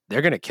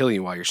 they're going to kill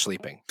you while you're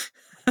sleeping.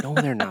 No,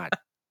 they're not.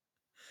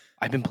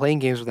 I've been playing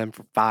games with them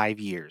for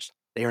 5 years.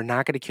 They are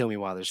not going to kill me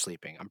while they're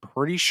sleeping. I'm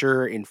pretty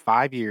sure in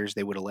 5 years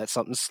they would have let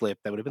something slip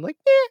that would have been like,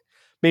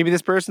 maybe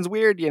this person's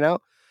weird, you know?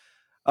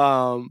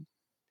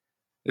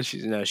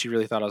 She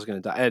really thought I was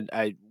going to die.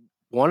 And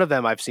one of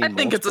them I've seen. I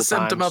think it's a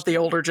symptom of the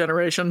older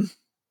generation.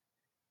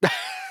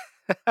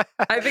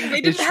 I think they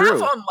didn't have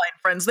online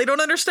friends. They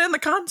don't understand the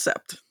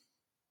concept.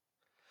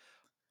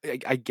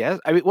 I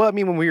guess. I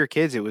mean, when we were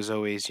kids, it was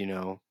always,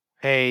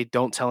 hey,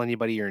 don't tell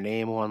anybody your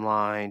name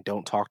online.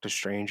 Don't talk to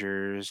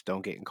strangers.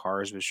 Don't get in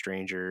cars with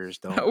strangers.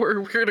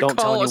 We're going to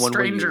call a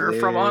stranger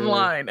from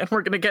online, and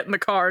we're going to get in the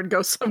car and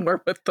go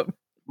somewhere with them.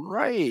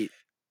 Right.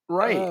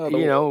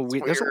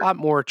 There's a lot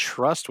more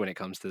trust when it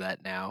comes to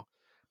that now.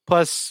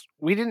 Plus,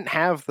 we didn't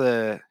have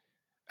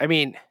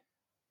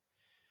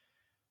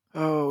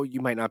you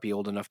might not be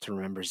old enough to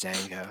remember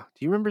Zanga.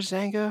 Do you remember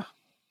Zanga?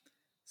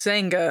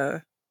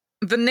 Zanga.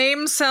 The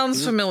name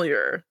sounds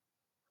familiar,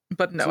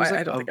 but no,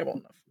 I don't think I'm old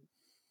enough.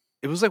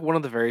 It was like one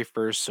of the very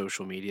first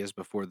social medias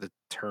before the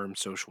term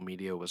social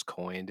media was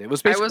coined. It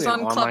was basically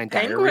an online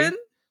diary.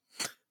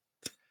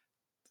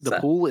 The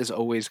pool is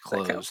always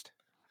closed.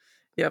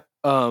 Yep.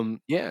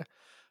 Yeah.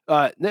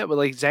 No, but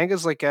like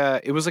Zanga's like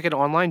it was like an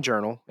online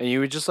journal, and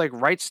you would just like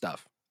write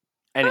stuff,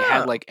 and it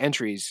had like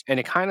entries, and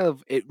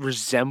it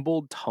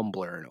resembled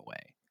Tumblr in a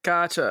way.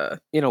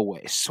 Gotcha. In a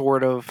way,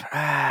 sort of.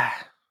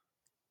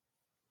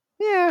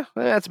 Yeah,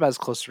 that's about as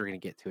close as we're gonna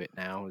get to it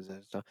now.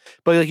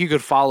 But like you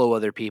could follow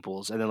other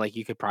people's, and then like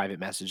you could private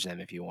message them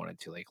if you wanted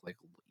to, like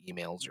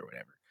emails or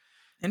whatever.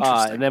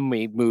 Interesting. And then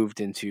we moved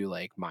into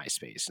like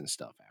MySpace and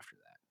stuff after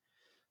that.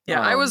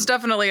 Yeah, I was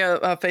definitely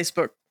a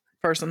Facebook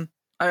person.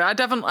 I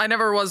never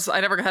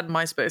had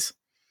MySpace.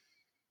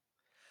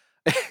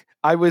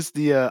 I was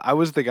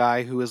the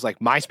guy who was like,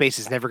 MySpace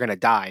is never gonna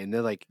die, and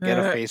they're like, get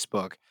a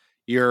Facebook.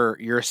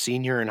 You're a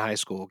senior in high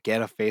school.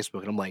 Get a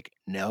Facebook, and I'm like,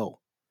 no.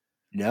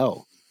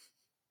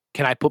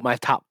 Can I put my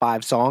top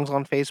 5 songs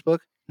on Facebook?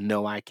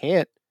 No, I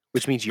can't.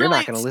 Which means you're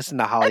not going to listen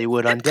to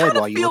Hollywood Undead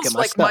while you look at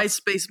my stuff.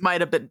 MySpace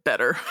might have been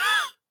better.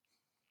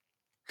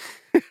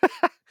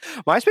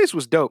 MySpace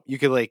was dope. You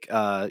could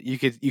you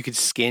could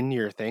skin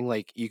your thing.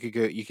 Like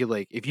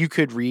if you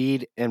could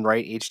read and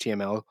write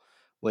HTML,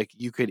 like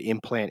you could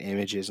implant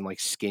images and like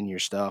skin your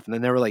stuff. And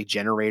then there were like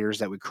generators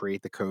that would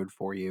create the code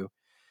for you.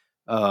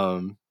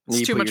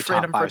 It's too much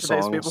freedom for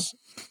today's people.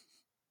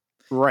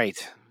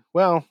 Right.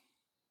 Well,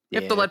 you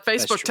have to let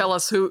Facebook tell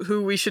us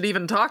who we should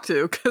even talk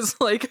to, because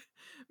like,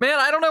 man,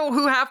 I don't know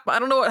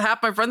what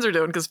half my friends are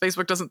doing because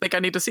Facebook doesn't think I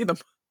need to see them.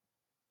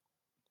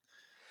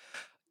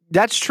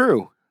 That's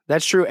true.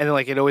 And then,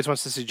 like, it always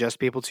wants to suggest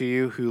people to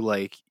you who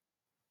like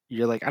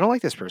you're like, I don't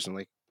like this person.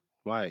 Like,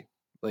 why?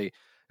 Like,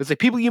 it's like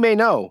people you may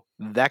know.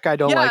 That guy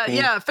don't like me.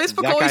 Yeah,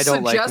 Facebook always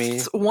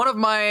suggests one of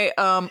my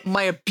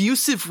my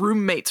abusive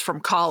roommates from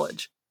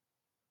college.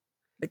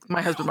 Like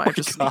my husband might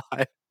just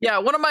yeah,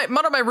 one of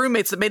my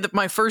roommates that made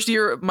my first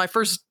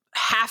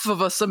half of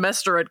a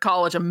semester at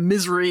college a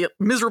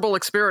miserable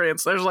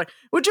experience. They're like,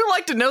 would you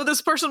like to know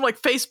this person? I'm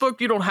like,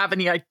 Facebook, you don't have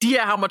any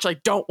idea how much I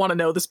don't want to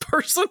know this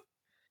person.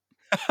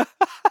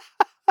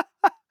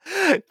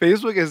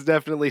 Facebook has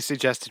definitely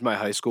suggested my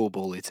high school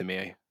bully to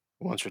me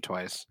once or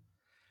twice.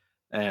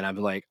 And I'm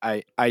like,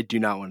 I do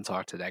not want to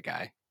talk to that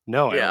guy.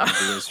 No, I don't want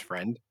to be his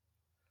friend.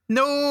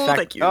 No,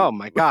 thank you. Oh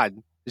my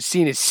God. Just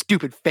seeing his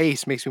stupid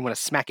face makes me want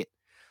to smack it.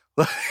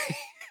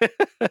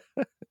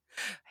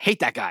 Hate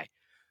that guy.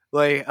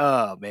 Like,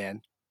 oh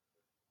man.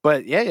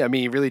 But yeah, I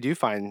mean, you really do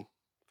find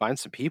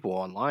some people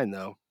online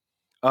though.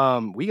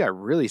 We got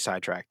really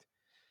sidetracked.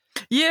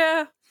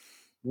 Yeah.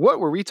 What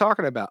were we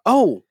talking about?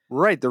 Oh,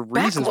 right. The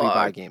reasons we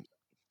buy games.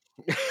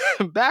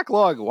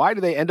 Backlog. Why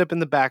do they end up in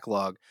the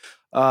backlog?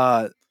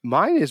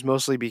 Mine is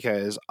mostly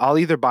because I'll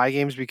either buy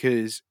games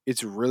because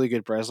it's really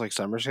good price, like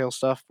summer sale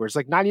stuff, where it's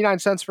like 99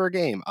 cents for a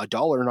game,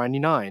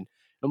 $1.99.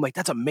 I'm like,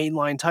 that's a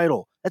mainline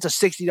title. That's a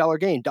 $60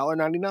 game,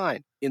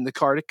 $1.99. In the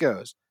cart it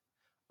goes.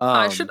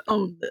 I should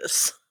own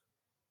this.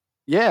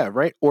 Yeah,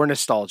 right. Or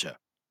nostalgia.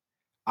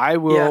 I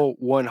will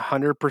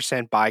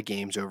 100% buy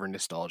games over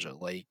nostalgia.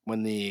 Like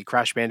when the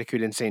Crash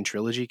Bandicoot Insane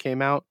Trilogy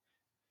came out,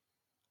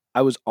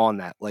 I was on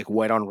that, like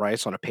white on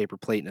rice on a paper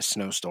plate in a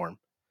snowstorm.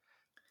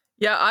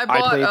 Yeah, I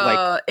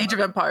bought Age of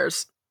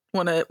Empires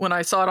when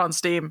I saw it on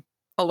Steam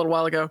a little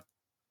while ago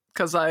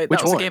because that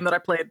was a game that I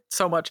played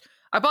so much.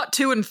 I bought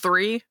 2 and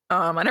 3.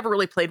 I never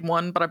really played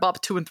 1, but I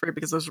bought 2 and 3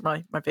 because those are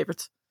my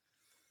favorites.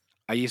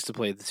 I used to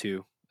play the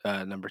 2,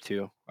 number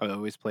 2. I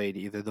always played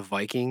either the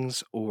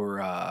Vikings or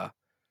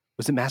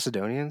was it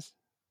Macedonians?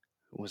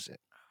 What was it?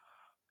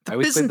 The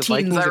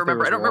Byzantines, I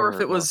remember. I don't remember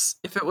if it was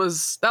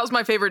that was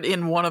my favorite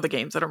in one of the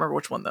games. I don't remember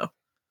which one though.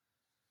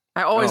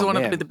 I always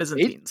wanted to be the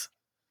Byzantines.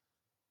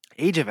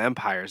 Age of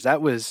Empires.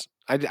 That was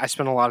I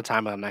spent a lot of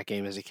time on that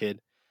game as a kid.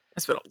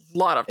 I spent a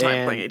lot of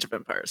time playing Age of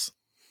Empires.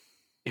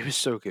 It was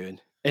so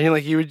good.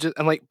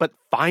 And but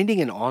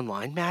finding an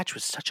online match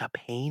was such a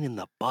pain in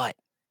the butt.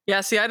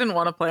 Yeah, see, I didn't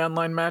want to play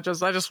online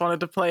matches. I just wanted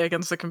to play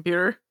against the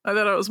computer. I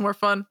thought it was more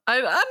fun.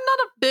 I'm not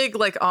a big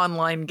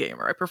online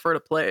gamer. I prefer to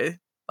play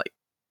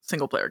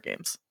single player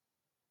games.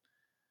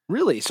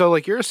 Really? So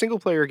you're a single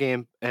player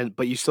game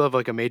but you still have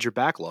a major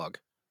backlog.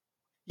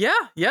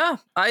 Yeah.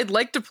 I'd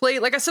like to play,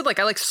 like I said,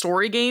 I like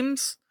story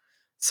games.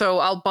 So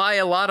I'll buy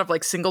a lot of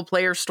single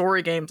player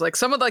story games. Like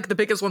some of the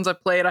biggest ones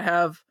I've played, I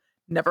have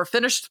never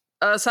finished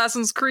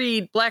Assassin's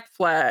Creed Black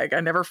Flag. I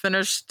never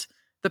finished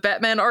the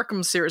Batman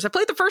Arkham series. I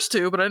played the first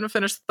 2, but I didn't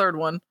finish the third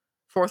one.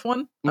 Fourth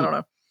one? I don't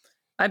know.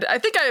 I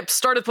think I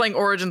started playing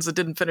Origins and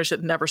didn't finish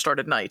it, never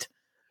started Night.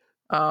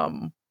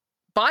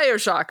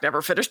 BioShock,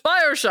 never finished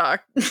BioShock.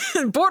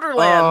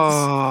 Borderlands.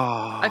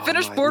 I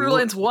finished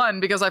Borderlands 1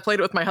 because I played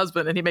it with my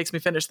husband and he makes me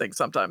finish things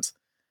sometimes.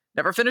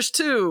 Never finished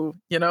 2.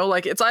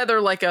 It's either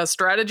a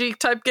strategy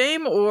type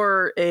game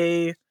or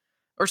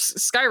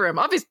Skyrim.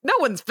 Obviously, no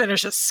one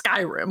finishes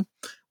Skyrim.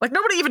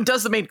 Nobody even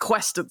does the main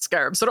quest in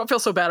Skyrim, so don't feel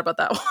so bad about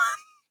that one.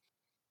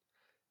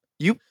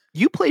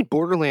 You played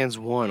Borderlands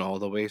 1 all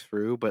the way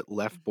through, but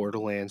left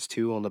Borderlands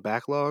 2 on the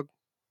backlog?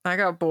 I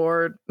got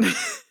bored.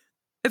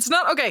 It's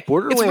not okay.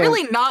 It's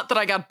really not that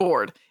I got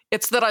bored.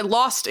 It's that I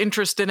lost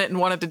interest in it and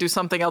wanted to do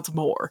something else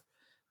more.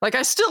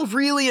 I still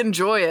really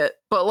enjoy it,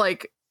 but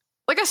like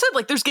I said,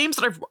 there's games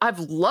that I've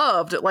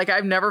loved.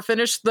 I've never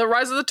finished the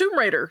Rise of the Tomb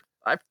Raider.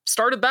 I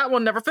started that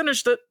one, never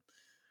finished it.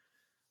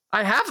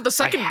 I have the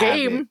second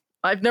game.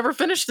 I've never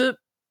finished it.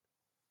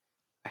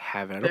 I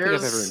haven't. I don't think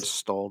I've ever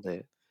installed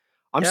it.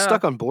 I'm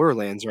stuck on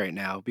Borderlands right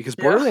now because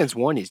Borderlands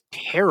 1 is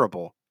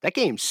terrible. That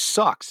game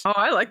sucks. Oh,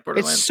 I like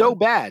Borderlands. It's so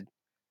bad.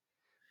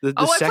 The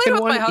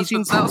second one is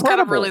incredible. That was kind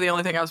of really the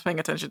only thing I was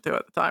paying attention to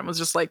at the time. Was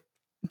just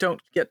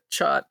don't get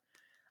shot.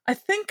 I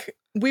think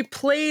we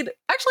played.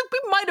 Actually,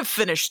 we might have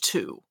finished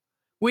 2.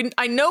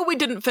 I know we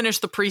didn't finish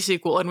the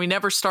pre-sequel, and we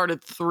never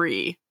started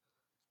 3.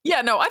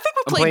 Yeah, no, I think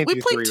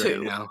we played 2.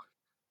 Right now.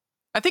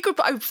 I think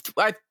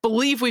I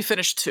believe we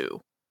finished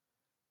 2,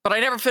 but I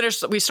never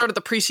finished. We started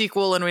the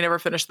pre-sequel, and we never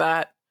finished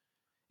that.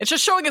 It's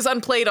just showing as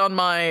unplayed on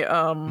my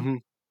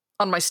on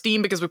my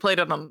Steam because we played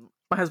it on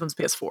my husband's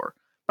PS4.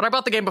 But I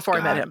bought the game before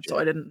I met him, so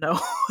I didn't know.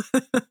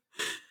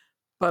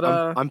 But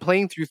I'm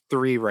playing through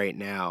 3 right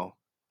now,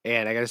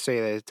 and I gotta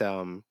say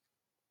that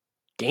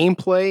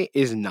gameplay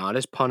is not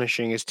as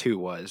punishing as 2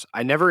 was.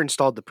 I never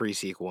installed the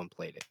pre-sequel and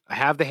played it. I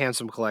have the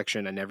Handsome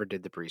Collection. I never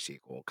did the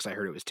pre-sequel because I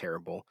heard it was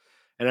terrible.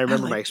 And I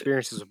remember my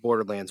experiences with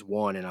Borderlands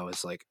 1, and I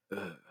was like,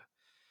 ugh.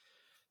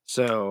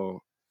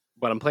 So,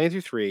 but I'm playing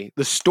through 3.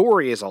 The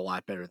story is a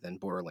lot better than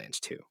Borderlands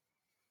 2.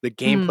 The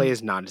gameplay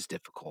is not as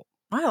difficult.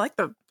 I like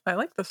the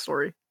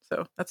story.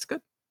 So that's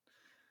good.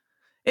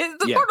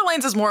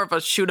 Borderlands is more of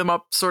a shoot 'em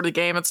up sort of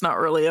game. It's not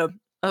really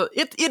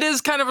it is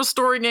kind of a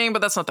story game, but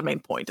that's not the main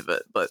point of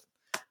it. But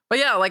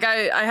yeah,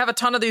 I have a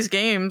ton of these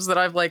games that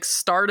I've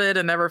started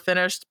and never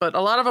finished, but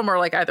a lot of them are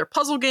either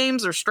puzzle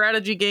games or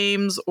strategy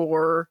games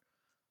or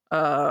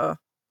what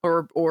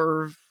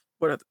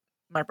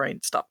my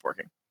brain stopped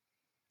working.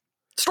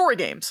 Story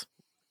games.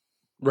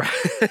 Right.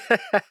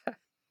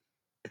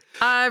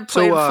 I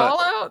played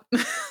Fallout.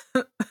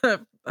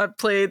 I've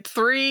played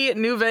 3,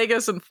 New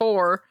Vegas, and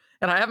 4,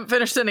 and I haven't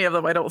finished any of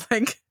them, I don't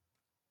think.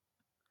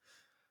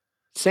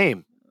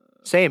 Same,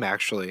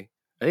 actually.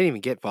 I didn't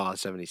even get Fallout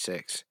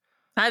 76.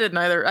 I didn't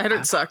either. I heard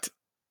it sucked.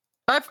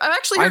 I've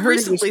actually heard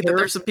recently that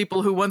there's some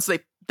people who, once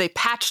they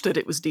patched it,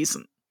 it was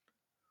decent.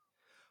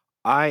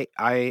 I've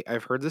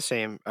heard the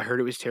same. I heard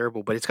it was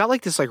terrible, but it's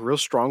got this real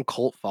strong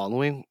cult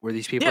following where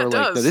these people are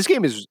no, this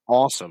game is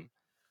awesome.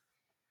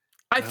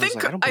 I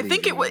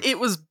think it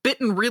was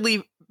bitten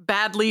really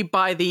badly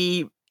by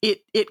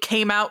it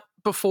came out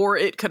before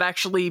it could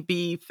actually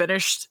be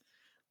finished.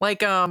 What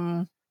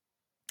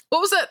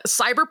was that?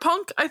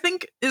 Cyberpunk, I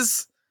think,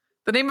 is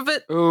the name of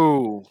it.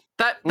 Oh,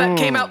 That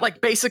came out like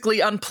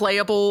basically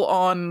unplayable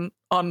on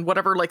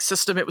whatever like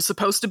system it was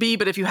supposed to be,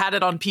 but if you had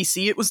it on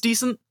PC, it was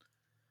decent.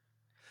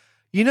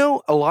 You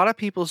know, a lot of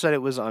people said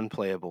it was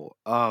unplayable.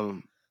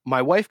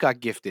 My wife got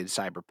gifted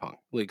Cyberpunk.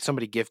 Like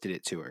somebody gifted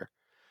it to her.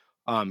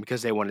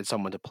 Because they wanted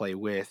someone to play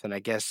with, and I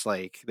guess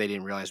like they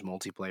didn't realize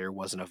multiplayer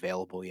wasn't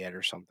available yet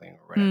or something,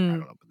 or whatever. I don't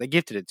know, but they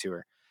gifted it to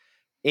her.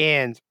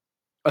 And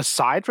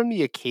aside from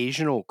the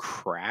occasional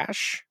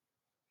crash,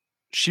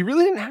 she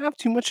really didn't have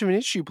too much of an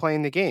issue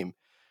playing the game.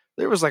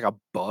 There was like a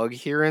bug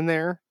here and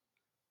there,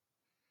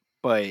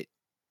 but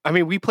I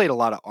mean, we played a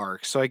lot of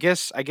Ark, so I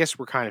guess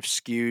we're kind of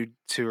skewed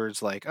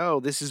towards like, oh,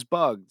 this is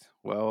bugged.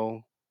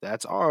 Well,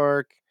 that's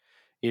Ark,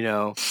 you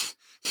know.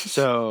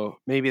 So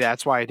maybe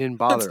that's why it didn't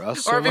bother us.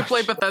 Or So if you much.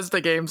 play Bethesda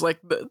games, like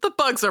the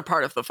bugs are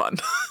part of the fun.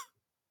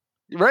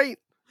 Right.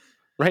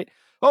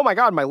 Oh my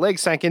God, my leg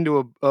sank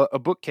into a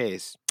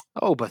bookcase.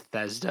 Oh,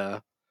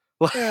 Bethesda.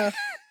 Yeah.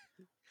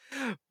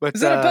 But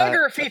Is it a bug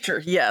or a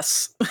feature?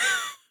 Yes.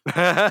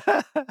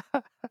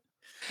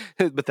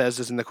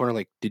 Bethesda's in the corner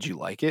like, did you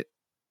like it?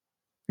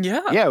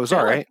 Yeah. Yeah, it was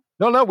all right.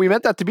 No, we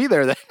meant that to be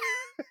there then.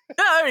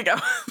 Yeah, there you go.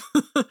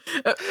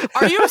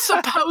 Are you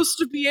supposed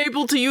to be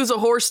able to use a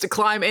horse to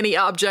climb any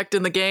object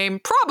in the game?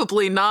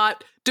 Probably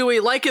not. Do we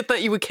like it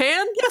that you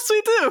can? Yes,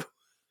 we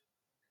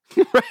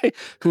do. Right.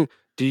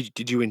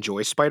 Did you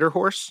enjoy Spider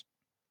Horse?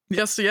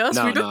 Yes,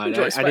 No, we do no,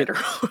 enjoy I Spider didn't.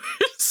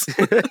 Horse.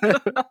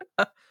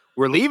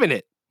 We're leaving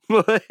it.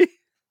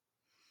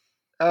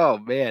 Oh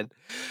man.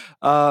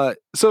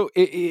 So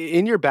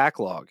in your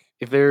backlog,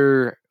 if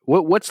there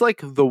what's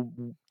like the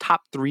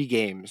top 3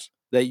 games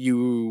that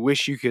you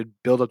wish you could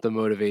build up the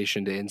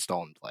motivation to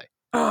install and play?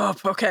 Oh,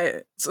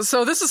 okay.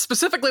 So this is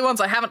specifically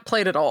ones I haven't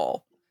played at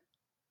all.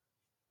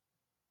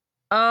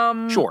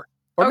 Sure.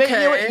 Or maybe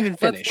you okay. even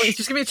finish.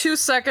 Just give me 2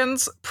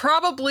 seconds.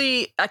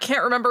 Probably, I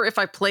can't remember if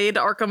I played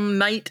Arkham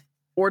Knight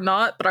or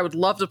not, but I would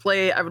love to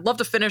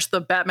finish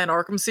the Batman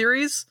Arkham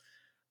series.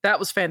 That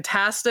was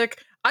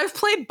fantastic. I've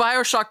played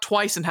BioShock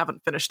twice and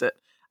haven't finished it.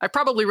 I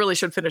probably really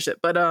should finish it,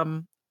 but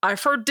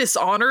I've heard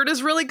Dishonored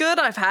is really good.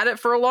 I've had it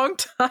for a long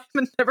time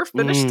and never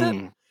finished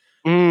it.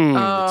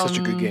 It's such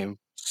a good game.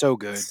 So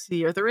good. Let's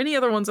see, are there any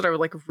other ones that I would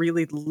like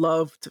really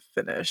love to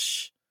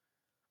finish?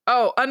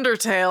 Oh,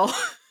 Undertale.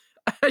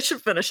 I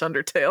should finish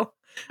Undertale.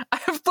 I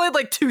have played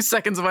like 2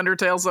 seconds of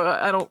Undertale, so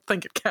I don't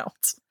think it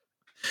counts.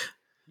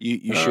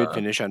 You should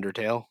finish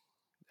Undertale.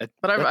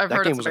 But I've that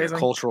heard game it's was like a amazing.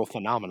 cultural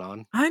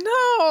phenomenon. I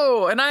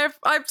know, and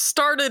I've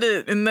started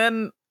it, and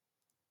then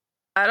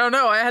I don't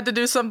know. I had to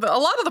do something. A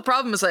lot of the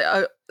problem is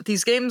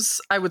these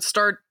games I would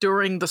start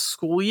during the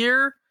school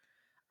year.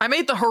 I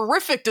made the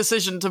horrific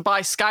decision to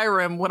buy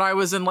Skyrim when I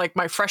was in like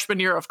my freshman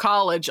year of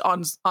college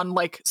on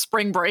like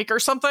spring break or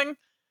something.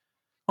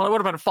 Well, it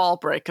would have been fall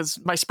break because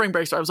my spring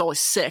break, so I was always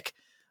sick.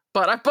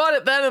 But I bought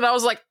it then, and I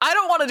was like, I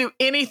don't want to do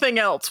anything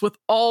else with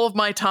all of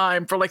my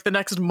time for like the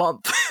next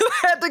month.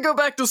 I had to go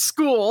back to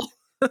school.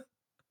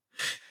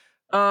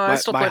 I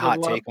still my played it a hot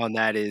lot. take on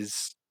that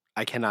is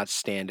I cannot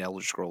stand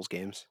Elder Scrolls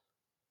games.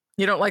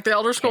 You don't like the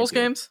Elder Scrolls do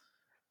it. games?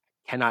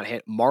 Cannot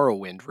hit.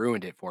 Morrowind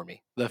ruined it for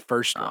me. The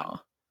first one. Oh.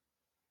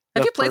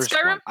 Have you played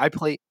Skyrim? I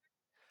play.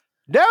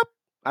 Nope.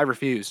 I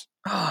refuse.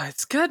 Oh,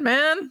 it's good,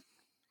 man.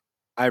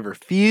 I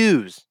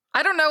refuse.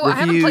 I don't know. I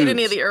haven't played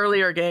any of Refuse. the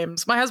earlier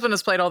games. My husband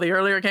has played all the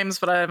earlier games,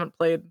 but I haven't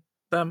played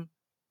them.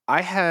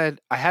 I had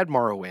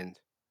Morrowind,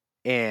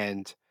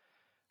 and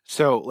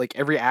so like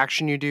every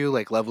action you do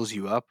like levels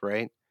you up,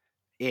 right?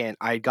 And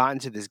I got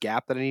into this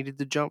gap that I needed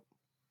to jump,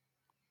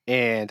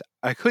 and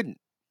I couldn't.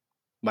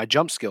 My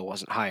jump skill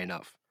wasn't high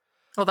enough.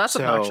 Oh, that's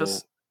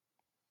obnoxious.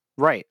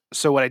 Right.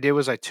 So what I did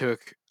was I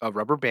took a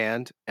rubber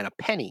band and a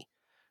penny,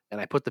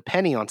 and I put the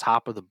penny on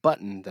top of the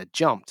button that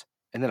jumped,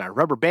 and then I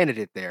rubber banded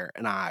it there,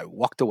 and I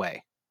walked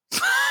away.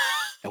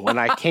 And when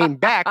I came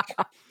back,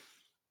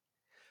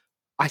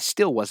 I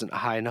still wasn't a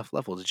high enough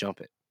level to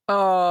jump it.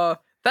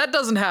 That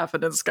doesn't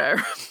happen in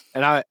Skyrim.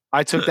 And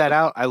I took that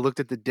out. I looked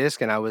at the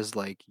disc, and I was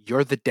like,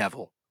 "You're the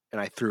devil," and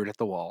I threw it at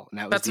the wall. And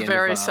that was That's the end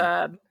very of,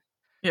 sad.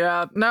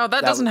 Yeah, no,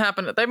 that doesn't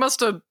happen. They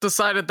must have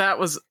decided that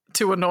was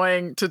too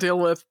annoying to deal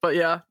with. But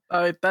yeah,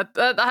 I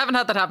haven't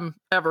had that happen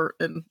ever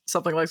in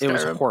something like Skyrim.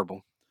 It was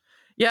horrible.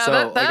 Yeah, So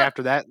that like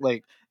after that,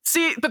 like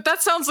see, but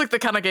that sounds like the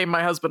kind of game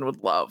my husband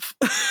would love.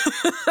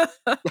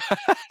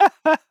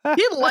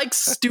 He likes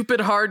stupid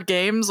hard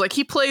games. Like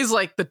he plays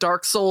like the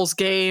Dark Souls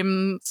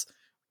games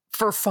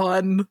for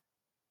fun.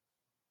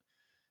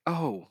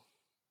 oh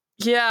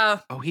Yeah,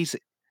 he's a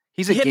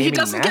gaming he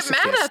doesn't get mad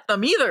masochist. at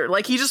them either.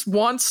 Like he just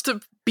wants to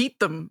beat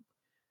them.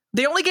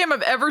 The only game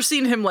I've ever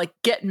seen him like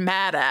get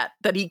mad at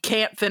that he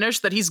can't finish,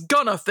 that he's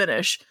gonna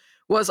finish,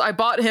 was I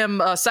bought him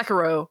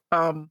Sekiro,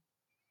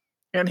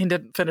 and he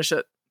didn't finish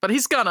it, but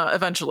he's gonna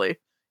eventually.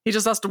 He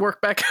just has to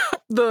work back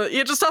up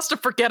he just has to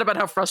forget about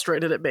how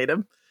frustrated it made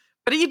him.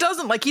 But he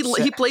doesn't like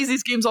he plays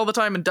these games all the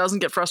time and doesn't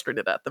get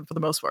frustrated at them for the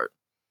most part.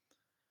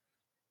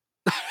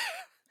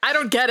 I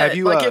don't get Have it.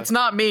 you, Like it's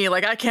not me.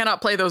 Like I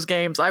cannot play those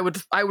games. I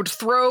would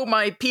throw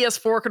my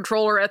PS4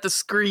 controller at the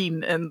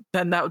screen and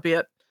then that would be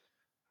it.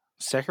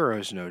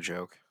 Sekiro's no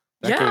joke.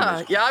 That game Yeah,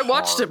 is yeah, I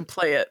watched hard. him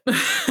play it.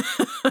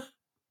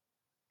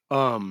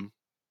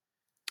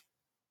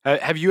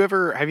 Have you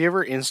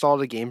ever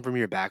installed a game from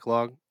your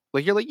backlog?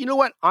 Like you're like, you know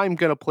what? I'm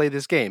gonna play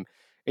this game,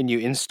 and you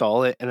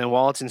install it, and then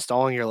while it's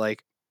installing, you're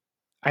like,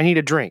 I need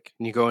a drink,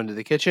 and you go into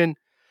the kitchen,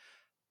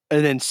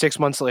 and then 6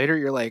 months later,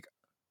 you're like,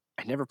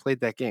 I never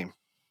played that game.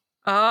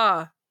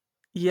 Ah,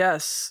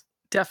 yes,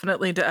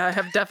 definitely. I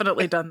have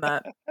definitely done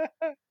that.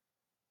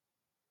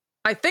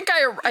 I think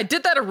I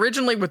did that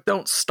originally with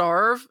Don't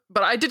Starve,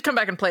 but I did come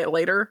back and play it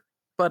later.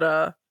 But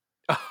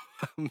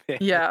Man.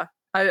 yeah,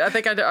 I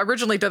think I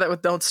originally did that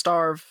with Don't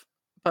Starve,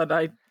 but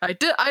I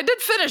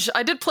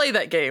did play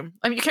that game.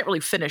 I mean, you can't really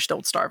finish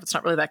Don't Starve. It's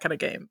not really that kind of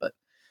game, but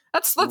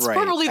that's Right.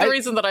 probably the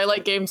reason that I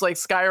like games like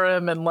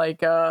Skyrim and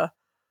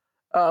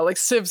like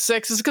Civ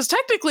 6 is because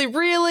technically,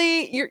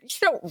 really, you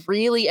don't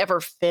really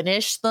ever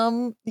finish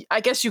them. I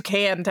guess you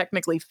can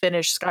technically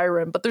finish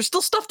Skyrim, but there's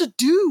still stuff to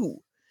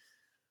do.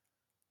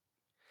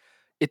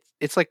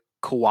 It's like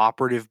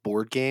cooperative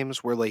board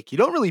games where like you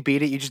don't really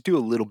beat it, you just do a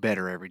little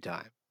better every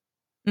time.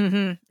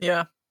 Mm-hmm.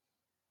 Yeah.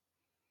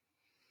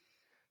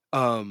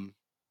 Yeah,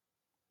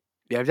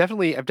 I've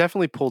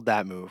definitely pulled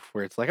that move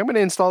where it's like I'm gonna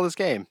install this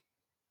game,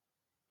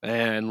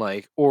 and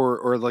like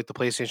or like the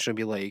PlayStation would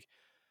be like,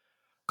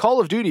 Call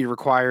of Duty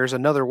requires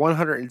another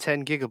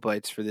 110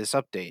 gigabytes for this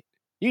update.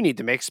 You need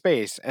to make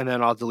space, and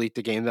then I'll delete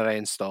the game that I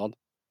installed,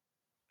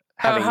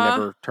 having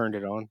never turned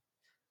it on.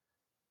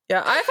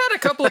 Yeah, I've had a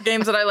couple of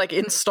games that I like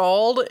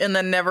installed and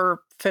then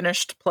never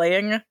finished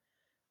playing.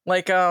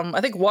 Like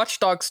I think Watch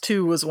Dogs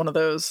 2 was one of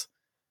those.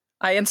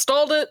 I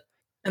installed it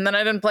and then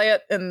I didn't play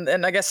it,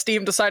 and I guess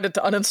Steam decided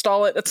to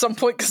uninstall it at some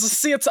point because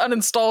see it's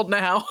uninstalled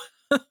now.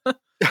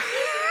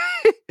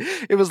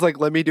 It was like,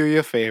 let me do you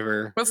a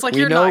favor. It's like,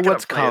 we you're know not gonna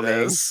what's play coming.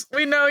 this.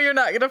 We know you're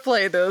not gonna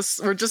play this.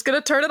 We're just gonna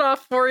turn it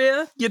off for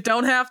you. You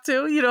don't have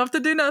to. You don't have to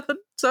do nothing.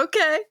 It's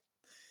okay.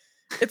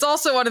 It's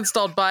also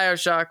uninstalled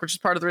BioShock, which is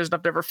part of the reason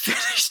I've never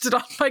finished it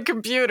on my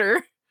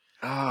computer.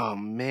 Oh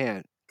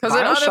man, Because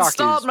it BioShock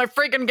uninstalled my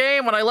freaking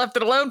game when I left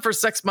it alone for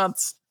 6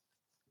 months.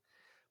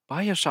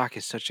 BioShock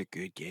is such a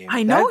good game.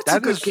 I know it's a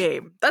good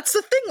game. That's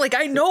the thing. Like,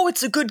 I know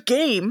it's a good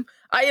game.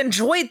 I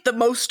enjoyed the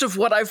most of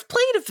what I've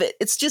played of it.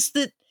 It's just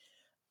that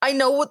I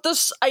knew what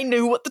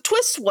the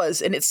twist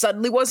was, and it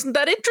suddenly wasn't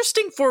that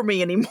interesting for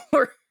me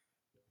anymore.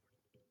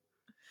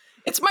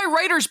 It's my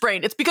writer's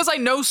brain. It's because I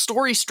know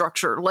story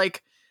structure.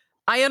 Like,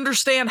 I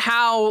understand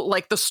how,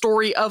 like, the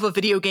story of a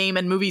video game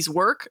and movies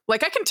work.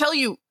 Like, I can tell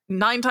you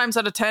 9 times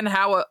out of 10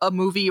 how a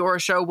movie or a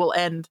show will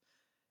end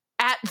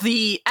at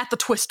the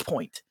twist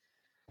point.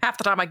 Half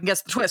the time I can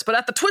guess the twist, but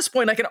at the twist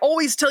point, I can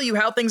always tell you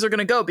how things are going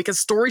to go because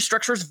story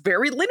structure is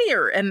very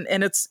linear and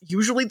it's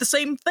usually the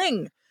same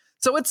thing.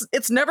 So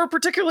it's never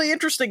particularly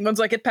interesting once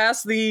I get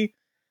past the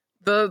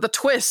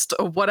twist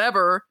or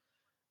whatever.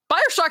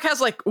 BioShock has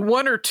like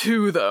 1 or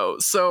 2 though,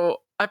 so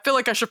I feel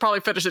like I should probably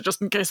finish it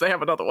just in case they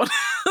have another one.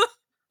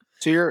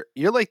 So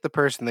you're like the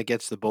person that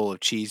gets the bowl of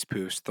cheese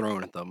poofs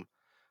thrown at them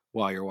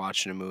while you're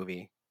watching a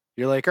movie.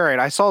 You're like, all right,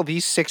 I saw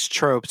these 6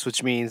 tropes,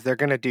 which means they're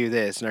gonna do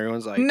this, and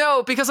everyone's like,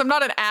 No, because I'm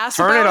not an ass.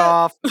 turn it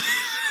off.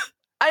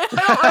 I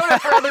don't ruin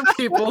it for other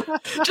people.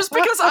 Just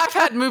because I've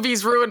had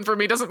movies ruined for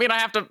me doesn't mean I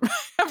have to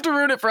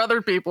ruin it for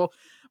other people.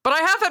 But I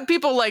have had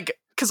people like,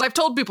 because I've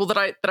told people that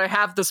I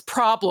have this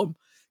problem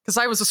because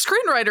I was a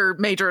screenwriter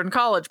major in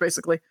college,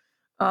 basically.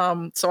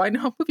 So I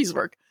know how movies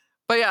work.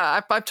 But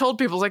yeah, I've told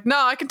people like, no,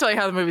 I can tell you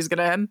how the movie's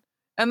gonna end.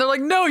 And they're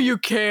like, no, you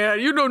can't.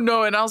 You don't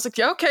know it. And I was like,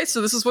 yeah, okay,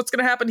 so this is what's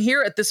going to happen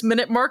here at this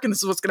minute mark, and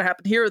this is what's going to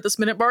happen here at this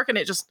minute mark. And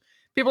it just,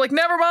 people are like,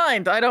 never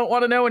mind. I don't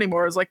want to know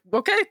anymore. It's like,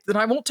 okay, then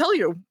I won't tell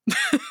you.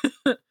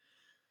 You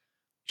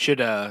should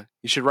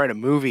write a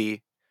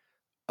movie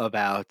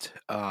about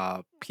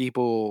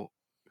people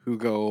who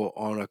go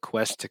on a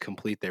quest to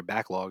complete their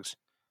backlogs.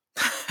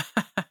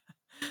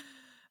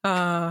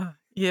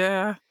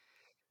 Yeah.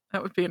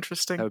 That would be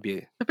interesting. It'd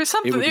be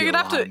something. It You're would gonna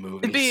have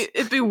to.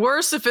 It'd be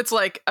worse if it's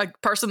like a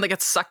person that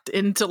gets sucked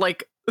into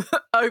like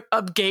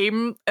a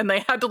game and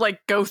they had to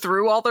like go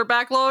through all their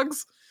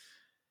backlogs.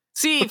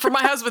 See, for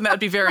my husband, that'd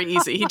be very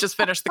easy. He just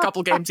finished the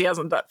couple games he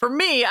hasn't done. For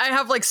me, I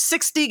have like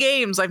 60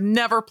 games I've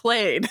never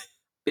played.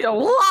 Be a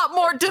lot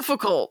more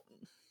difficult.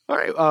 All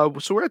right.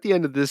 So we're at the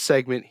end of this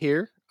segment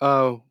here.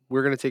 We're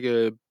gonna take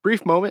a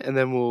brief moment and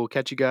then we'll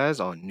catch you guys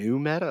on New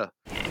Meta.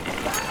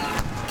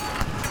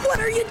 What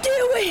are you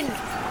doing?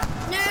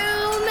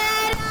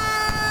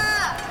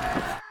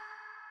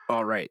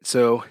 All right,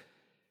 so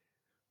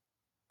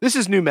this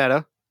is New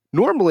Meta.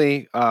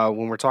 Normally,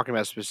 when we're talking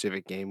about a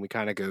specific game, we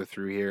kind of go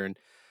through here and,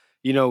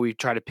 we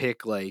try to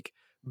pick like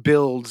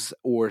builds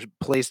or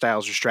play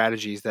styles or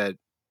strategies that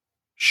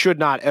should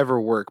not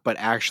ever work, but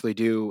actually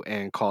do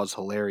and cause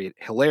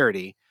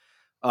hilarity.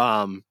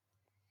 But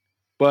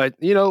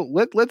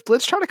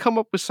let's try to come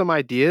up with some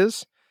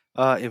ideas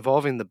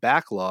involving the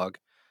backlog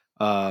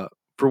for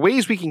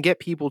ways we can get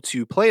people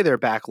to play their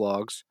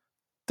backlogs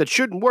that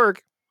shouldn't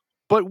work,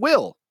 but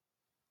will.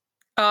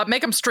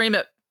 Make them stream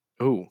it.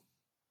 Oh,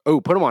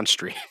 put them on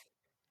stream.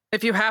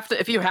 If you have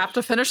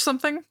to finish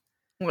something,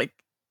 like,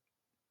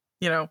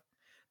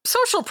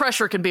 social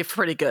pressure can be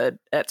pretty good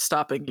at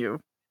stopping you,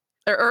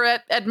 or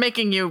at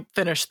making you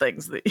finish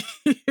things that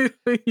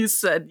you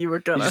said you were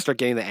You gonna. just start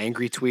getting the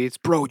angry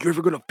tweets. Bro, you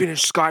ever gonna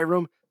finish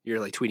Skyrim? You're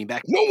like tweeting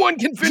back, no one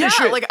can finish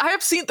it! Like I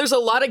have seen, there's a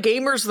lot of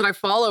gamers that I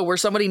follow where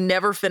somebody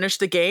never finished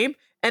the game,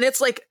 and it's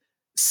like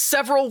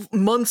several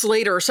months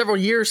later or several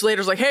years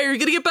later, it's like, hey, are you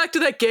gonna get back to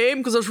that game?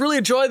 Because I was really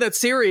enjoying that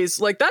series.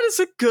 Like, that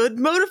is a good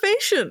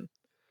motivation.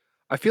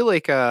 I feel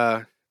like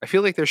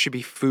there should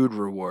be food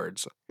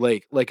rewards,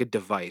 like a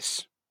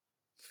device,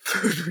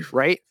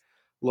 right?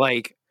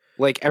 Like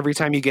every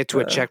time you get to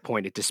a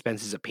checkpoint, it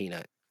dispenses a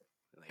peanut.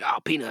 Like, oh,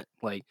 peanut,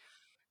 like,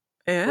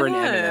 or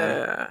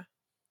an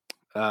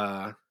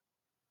M&M.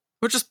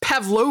 We'll just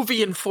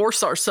Pavlovian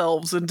force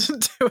ourselves into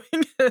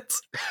doing it.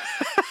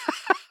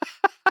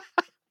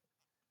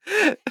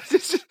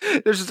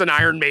 There's just an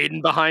Iron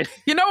Maiden behind.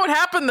 You know what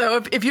happened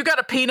though? If you got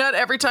a peanut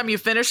every time you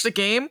finished the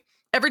game,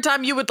 every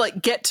time you would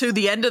like get to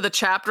the end of the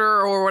chapter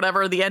or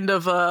whatever, the end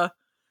of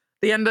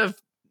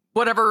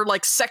whatever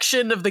like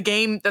section of the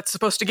game that's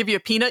supposed to give you a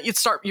peanut,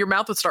 your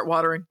mouth would start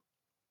watering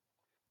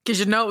because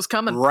you'd know it was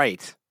coming.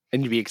 Right,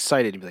 and you'd be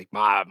excited. You'd be like,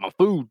 my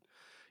food,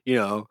 you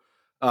know.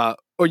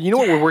 Or you know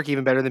what would work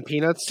even better than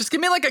peanuts? Just give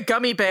me like a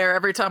gummy bear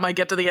every time I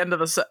get to the end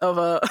of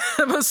a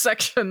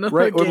section of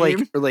right, a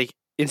game. Or like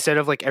instead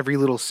of like every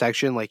little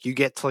section, like you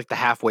get to like the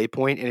halfway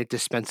point and it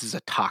dispenses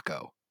a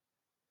taco.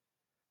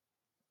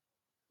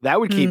 That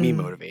would keep me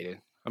motivated.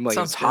 I'm like,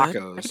 Sounds tacos.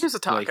 good. I could use a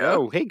taco. Like,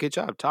 oh, hey, good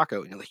job,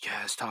 taco. And you're like,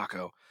 yes,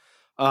 taco.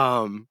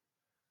 Or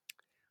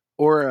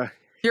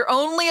you're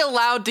only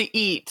allowed to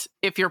eat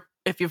if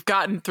you've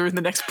gotten through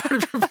the next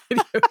part of your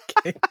video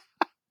game.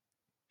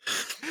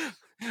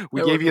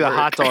 We gave you the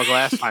hot dog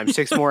last time.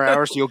 6 more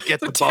hours, you'll get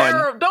the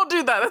bun. Don't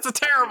do that. That's a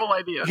terrible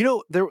idea. You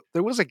know,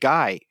 there was a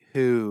guy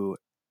who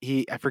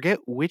I forget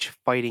which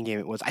fighting game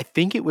it was. I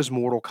think it was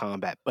Mortal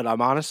Kombat, but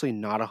I'm honestly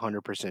not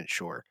 100%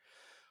 sure.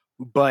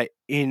 But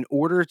in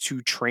order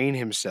to train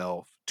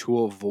himself to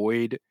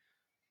avoid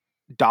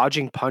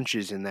dodging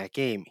punches in that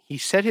game, he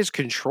set his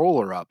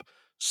controller up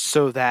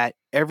so that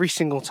every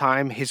single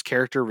time his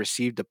character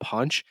received a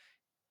punch,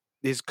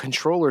 his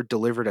controller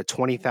delivered a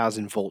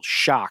 20,000 volt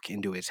shock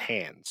into his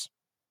hands.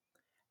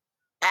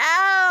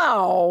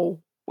 Ow!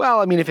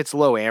 Well, I mean, if it's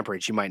low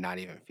amperage, you might not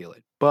even feel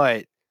it.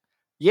 But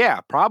yeah,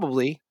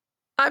 probably.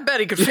 I bet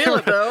he could feel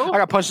it though. I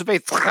got punched in the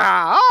face.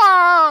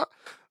 Ah!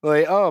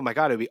 Like, oh my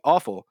god, it'd be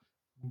awful.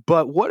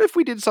 But what if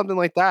we did something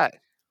like that?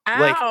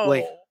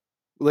 Ow.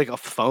 Like a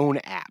phone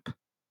app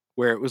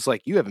where it was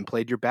like, you haven't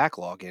played your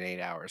backlog in 8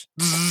 hours.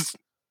 You're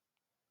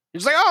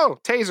just like, oh,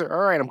 taser.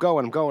 All right, I'm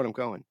going.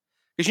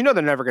 Because you know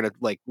they're never gonna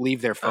like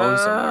leave their phone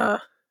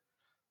somewhere.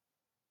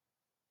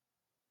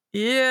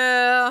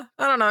 Yeah,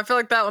 I don't know. I feel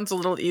like that one's a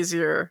little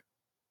easier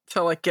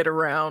to like get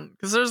around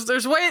because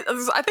there's ways.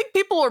 I think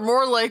people are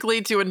more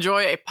likely to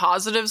enjoy a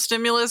positive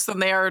stimulus than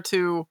they are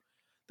to.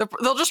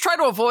 They'll just try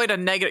to avoid a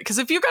negative. Because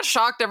if you got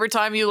shocked every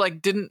time you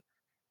like didn't,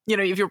 you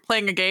know, if you're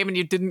playing a game and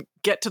you didn't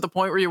get to the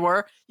point where you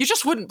were, you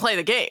just wouldn't play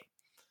the game.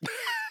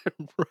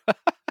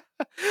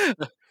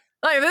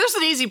 Like, there's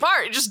an easy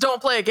part. You just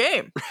don't play a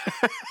game.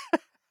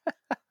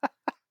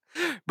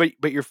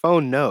 But your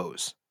phone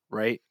knows,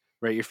 right?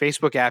 Right. Your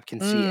Facebook app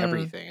can see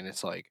everything, and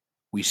it's like,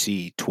 we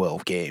see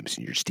 12 games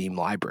in your Steam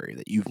library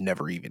that you've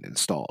never even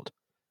installed.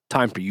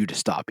 Time for you to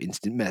stop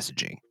instant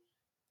messaging.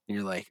 And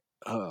you're like,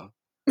 oh.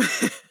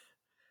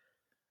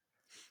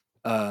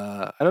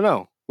 I don't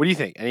know. What do you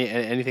think?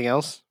 Anything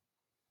else?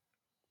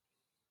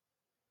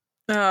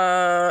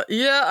 Yeah,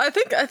 I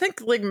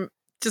think like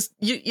just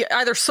you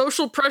either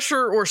social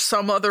pressure or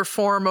some other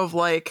form of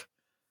like,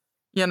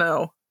 you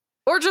know,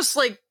 or just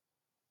like,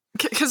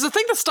 because the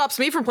thing that stops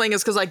me from playing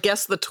is because I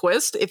guess the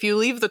twist. If you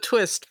leave the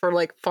twist for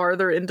like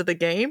farther into the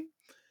game,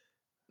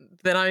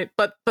 then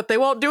but they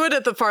won't do it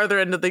at the farther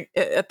end of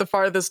at the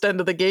farthest end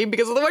of the game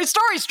because of the way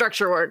story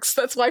structure works.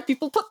 That's why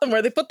people put them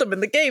where they put them in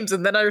the games,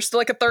 and then there's still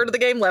like a third of the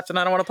game left, and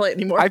I don't want to play it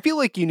anymore. I feel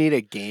like you need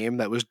a game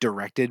that was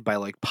directed by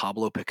like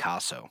Pablo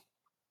Picasso.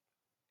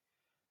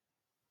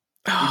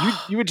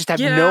 You would just have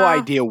no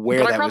idea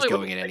where that was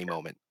going at any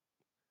moment.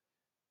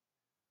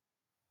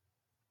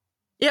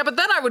 Yeah, but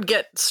then I would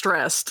get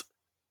stressed,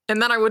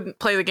 and then I wouldn't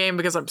play the game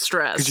because I'm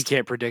stressed. Because you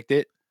can't predict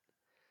it.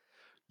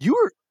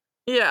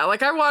 Yeah,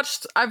 like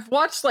I've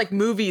watched like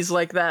movies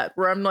like that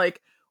where I'm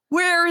like,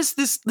 where is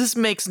this? This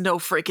makes no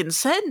freaking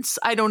sense.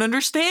 I don't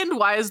understand.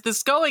 Why is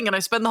this going? And I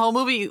spend the whole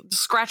movie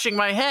scratching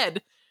my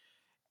head,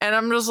 and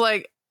I'm just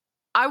like,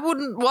 I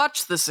wouldn't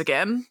watch this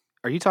again.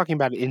 Are you talking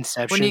about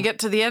Inception? When you get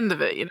to the end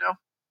of it, you know?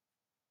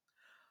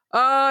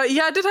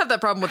 Yeah, I did have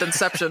that problem with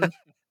Inception.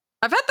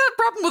 I've had that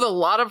problem with a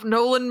lot of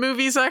Nolan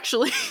movies,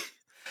 actually.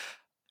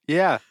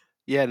 Yeah,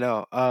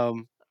 no.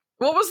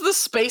 What was the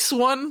space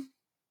one?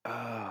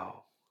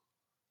 Oh,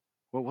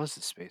 what was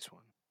the space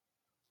one?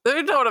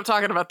 You know what I'm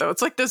talking about, though.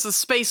 It's like there's a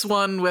space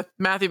one with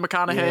Matthew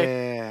McConaughey.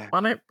 Yeah.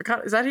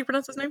 Is that how you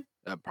pronounce his name?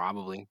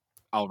 Probably.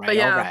 All right, but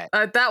yeah, all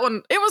right. That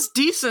one, it was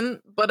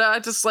decent, but I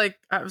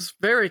was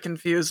very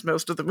confused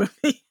most of the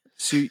movie.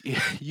 So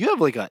you have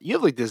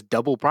like this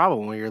double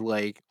problem where you're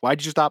like,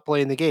 why'd you stop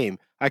playing the game?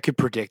 I could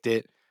predict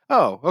it.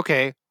 Oh,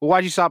 okay. Well,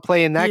 why'd you stop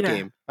playing that Yeah.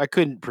 game? I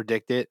couldn't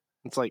predict it.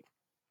 It's like,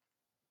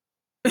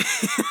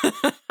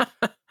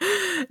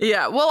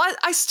 Yeah, well,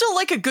 I still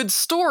like a good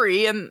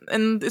story, and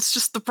it's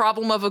just the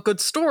problem of a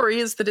good story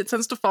is that it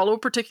tends to follow a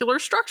particular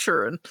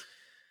structure, and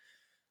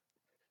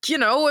you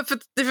know, if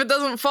it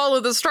doesn't follow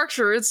the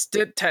structure,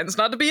 it tends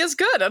not to be as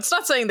good. That's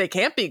not saying they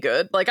can't be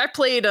good. Like I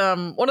played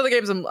one of the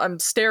games I'm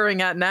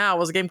staring at now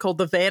was a game called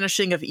The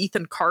Vanishing of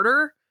Ethan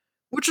Carter,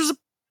 which was a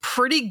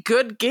pretty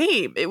good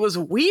game. It was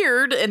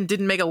weird and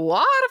didn't make a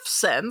lot of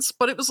sense,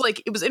 but it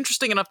was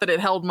interesting enough that it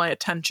held my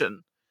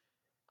attention.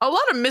 A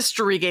lot of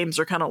mystery games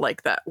are kind of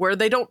like that, where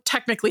they don't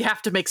technically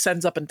have to make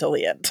sense up until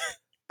the end.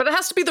 But it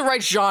has to be the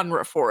right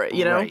genre for it,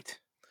 you know?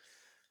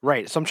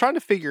 Right. So I'm trying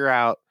to figure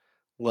out,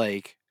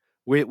 like,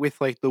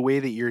 with like the way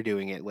that you're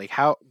doing it, like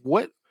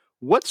what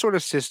sort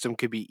of system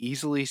could be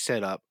easily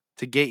set up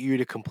to get you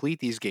to complete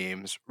these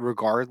games,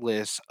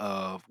 regardless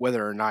of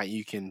whether or not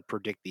you can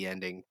predict the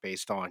ending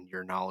based on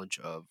your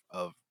knowledge of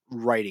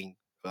writing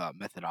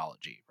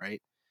methodology,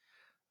 right?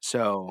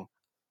 So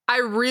I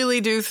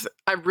really do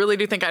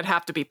think I'd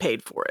have to be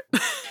paid for it.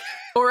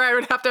 Or I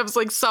would have to have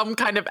like some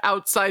kind of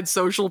outside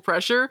social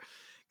pressure.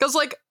 Because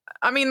like,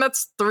 I mean,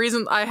 that's the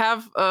reason I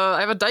have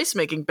a dice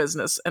making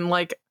business. And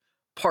like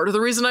part of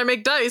the reason I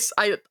make dice,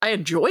 I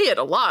enjoy it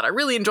a lot. I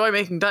really enjoy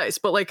making dice,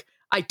 but like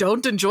I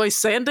don't enjoy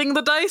sanding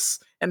the dice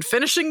and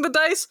finishing the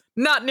dice.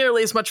 Not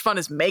nearly as much fun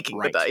as making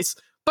the dice.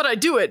 But I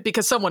do it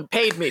because someone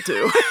paid me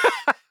to.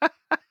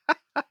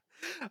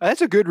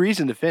 That's a good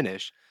reason to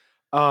finish.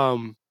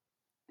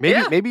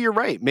 Maybe you're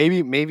right.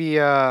 Maybe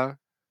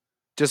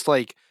just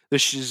like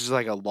this is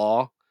like a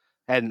law,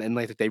 and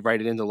like they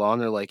write it into law,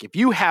 and they're like, if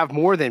you have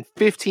more than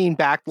 15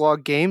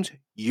 backlog games,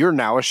 you're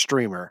now a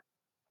streamer.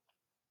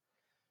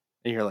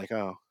 And you're like,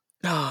 oh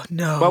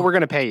no. Well, we're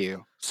gonna pay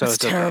you, so That's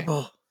it's okay.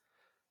 terrible.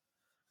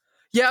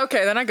 Yeah,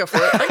 okay, then I go for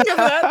it. I can go for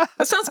that.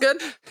 That sounds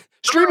good.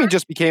 Streaming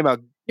just became a.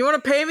 You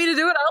want to pay me to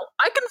do it?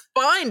 I can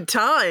find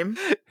time.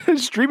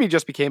 Streaming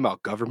just became a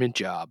government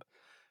job.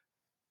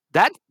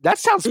 That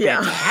sounds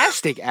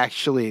fantastic,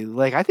 actually.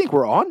 Like, I think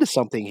we're on to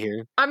something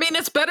here. I mean,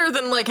 it's better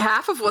than like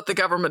half of what the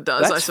government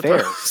does, That's I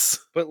suppose.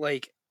 Fair.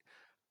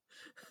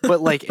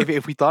 But like,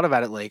 if we thought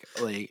about it, like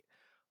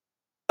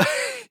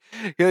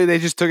they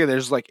just took it.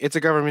 There's like, it's a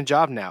government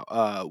job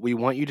now. We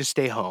want you to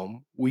stay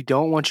home. We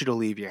don't want you to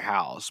leave your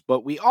house,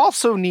 but we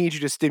also need you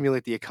to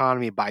stimulate the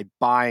economy by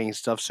buying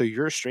stuff. So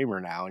you're a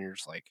streamer now, and you're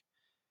just like,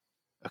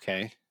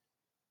 okay,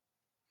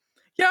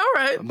 yeah, all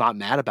right. I'm not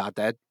mad about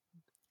that.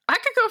 I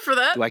could go for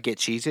that. Do I get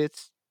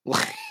Cheez-Its?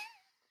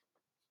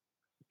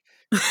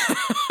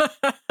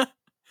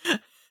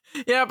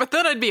 Yeah, but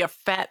then I'd be a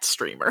fat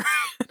streamer.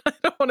 I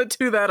don't want to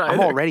do that either. I'm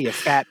already a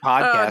fat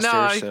podcaster.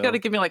 No, so. you got to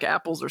give me like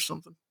apples or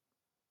something.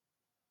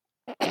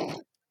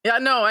 Yeah,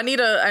 no, I need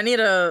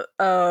a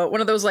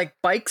one of those like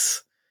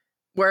bikes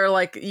where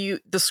like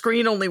the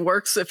screen only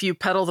works if you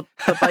pedal the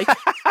bike.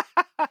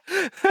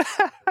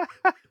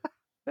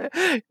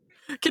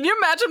 Can you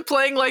imagine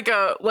playing like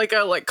a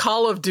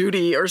Call of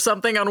Duty or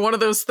something on one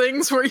of those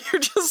things where you're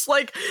just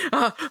like,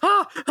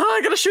 I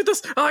gotta shoot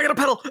this. Oh, I gotta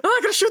pedal. Oh, I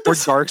gotta shoot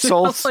this. Or Dark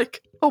Souls.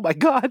 Like, oh my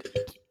god.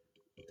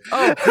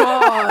 Oh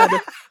god.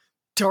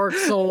 Dark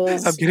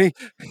Souls. I'm getting.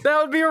 That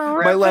would be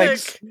horrific. My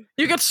legs.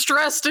 You get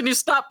stressed and you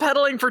stop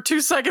pedaling for 2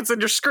 seconds and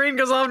your screen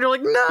goes off and you're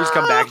like, no. You just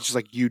come back and just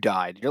like, you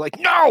died. You're like,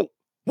 no.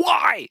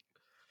 Why?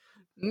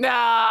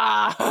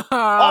 Nah.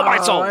 All my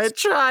souls. I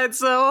tried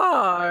so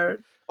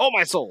hard. All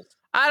my souls.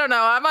 I don't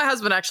know. My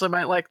husband actually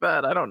might like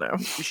that. I don't know.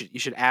 You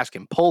should ask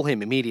him. Pull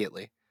him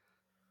immediately.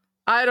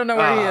 I don't know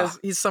where he is.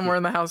 He's somewhere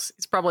in the house.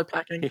 He's probably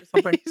packing or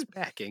something. He's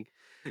packing.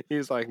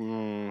 He's like,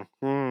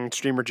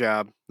 streamer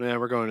job. Yeah,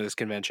 we're going to this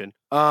convention.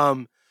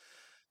 All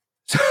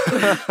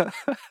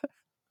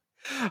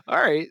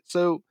right.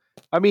 So,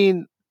 I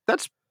mean, I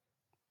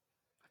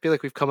feel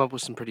like we've come up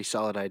with some pretty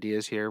solid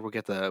ideas here. We'll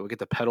get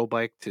the pedal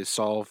bike to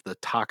solve the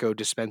taco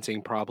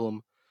dispensing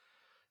problem,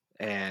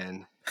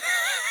 and.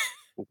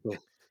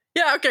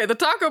 Yeah, okay. The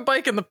taco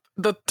bike and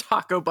the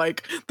taco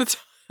bike, the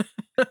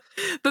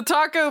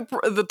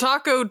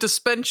taco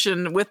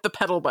dispensation with the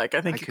pedal bike.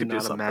 I think you could do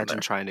something. I could not imagine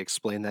trying to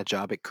explain that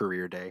job at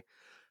career day.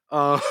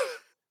 What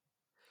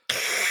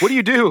do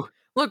you do?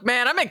 Look,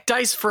 man, I make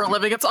dice for a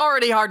living. It's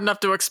already hard enough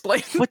to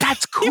explain. But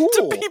that's cool.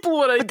 To people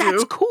what I do.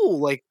 That's cool.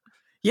 Like,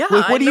 yeah,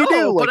 what do you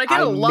do? Like, but I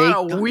get a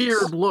lot of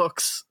weird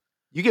looks.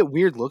 You get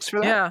weird looks for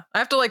that? Yeah. I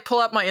have to like pull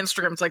up my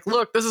Instagram. It's like,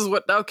 look, this is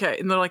what, okay.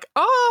 And they're like,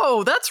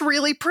 oh, that's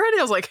really pretty.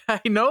 I was like,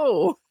 I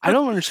know. I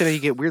don't understand how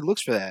you get weird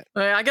looks for that.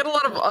 I get a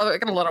lot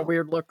of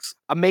weird looks.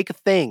 I make a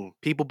thing.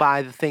 People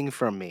buy the thing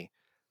from me.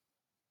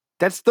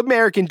 That's the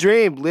American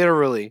dream,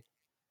 literally.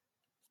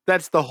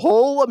 That's the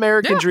whole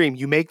American dream.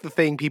 You make the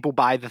thing, people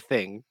buy the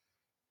thing.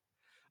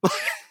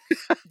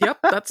 Yep,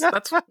 that's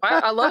why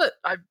I love it.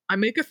 I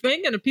make a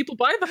thing and people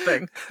buy the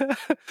thing.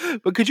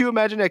 But could you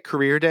imagine at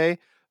career day?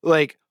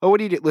 Like, oh, what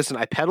do you do? Listen,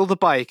 I pedal the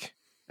bike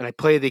and I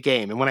play the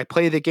game. And when I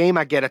play the game,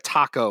 I get a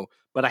taco,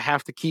 but I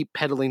have to keep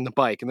pedaling the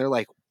bike. And they're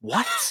like,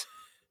 what?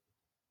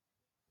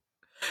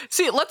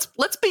 See, let's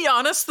be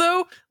honest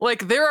though.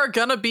 Like, there are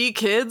gonna be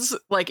kids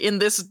like in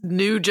this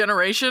new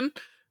generation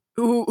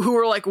who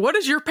are like, what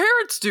does your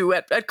parents do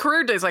at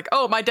career days? Like,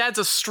 oh, my dad's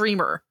a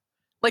streamer.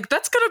 Like,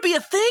 that's gonna be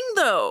a thing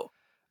though.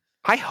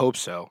 I hope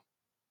so.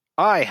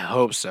 I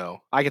hope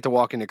so. I get to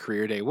walk into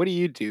career day. What do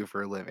you do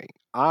for a living?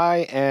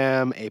 I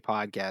am a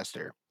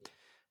podcaster.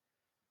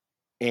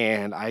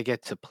 And I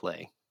get to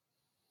play.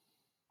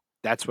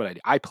 That's what I do.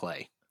 I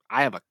play.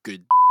 I have a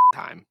good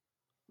time.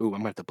 Ooh,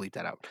 I'm going to have to bleep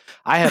that out.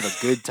 I have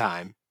a good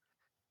time.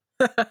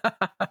 I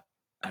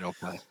don't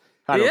play.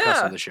 I don't cuss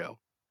Yeah. on the show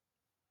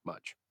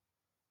much.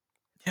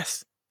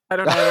 Yes, I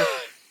don't either.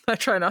 I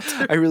try not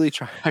to. I really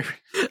try.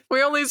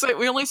 We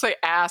only say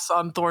ass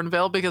on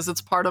Thornvale because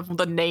it's part of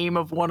the name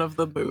of one of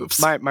the moves.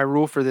 My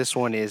rule for this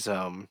one is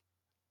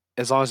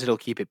as long as it'll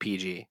keep it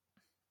PG.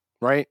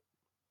 Right?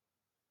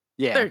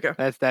 Yeah. There you go.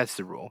 That's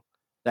the rule.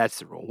 That's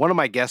the rule. One of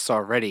my guests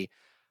already,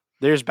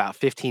 there's about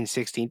 15,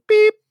 16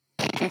 beep.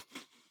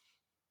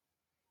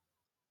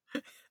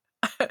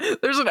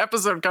 There's an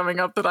episode coming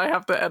up that I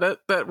have to edit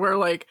that where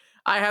like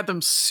I had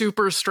them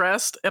super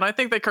stressed and I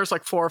think they cursed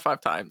like 4 or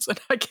 5 times and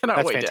I cannot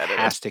That's wait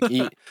fantastic. to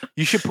edit it.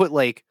 You should put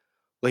like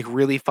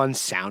really fun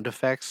sound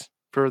effects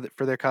for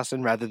their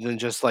cussing rather than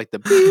just like the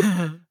beep,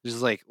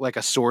 just like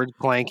a sword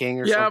clanking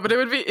or Yeah, something.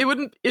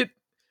 but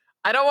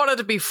I don't want it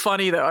to be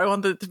funny though. I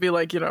want it to be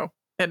like, an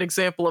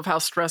example of how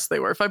stressed they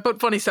were. If I put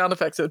funny sound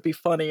effects, it would be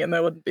funny and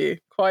that wouldn't be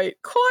quite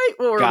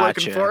what we're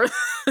looking for.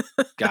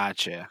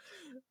 Gotcha.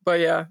 But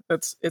yeah,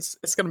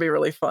 it's gonna be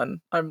really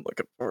fun. I'm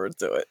looking forward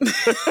to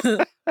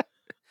it.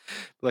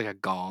 Like a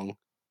gong.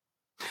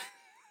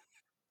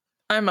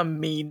 I'm a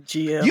mean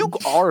GM. You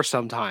are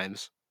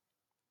sometimes.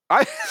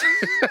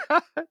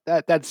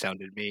 That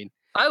sounded mean.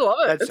 I love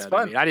it. That It's sounded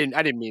fun. mean.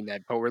 I didn't mean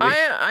that poorly.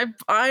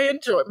 I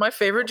enjoy my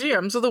favorite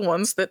GMs are the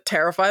ones that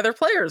terrify their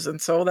players,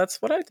 and so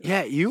that's what I do.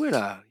 Yeah, you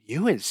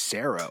and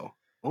Saro.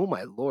 Oh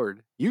my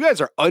lord. You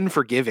guys are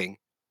unforgiving.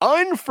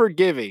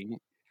 Unforgiving.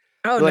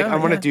 Oh You're like, no, I'm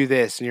gonna yeah. do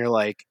this, and you're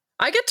like,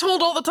 I get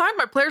told all the time.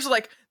 My players are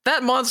like,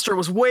 "That monster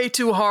was way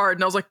too hard,"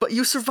 and I was like, "But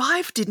you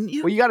survived, didn't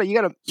you? well, you gotta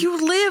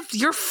You lived.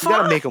 You're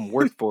fine." make them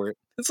work for it.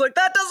 It's like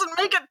that doesn't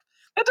make it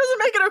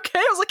okay.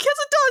 I was like, "Yes,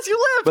 it does.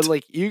 You lived." But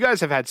like, you guys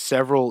have had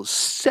several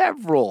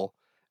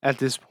at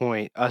this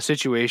point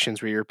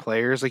situations where your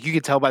players, like, you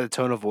can tell by the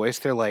tone of voice,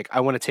 they're like,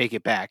 I want to take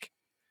it back.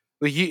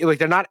 Like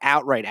they're not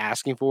outright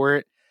asking for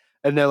it,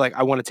 and they're like,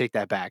 I want to take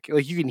that back.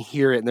 Like, you can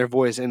hear it in their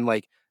voice, and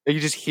like you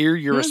just hear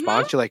your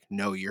response. You're like,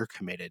 no, you're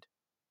committed.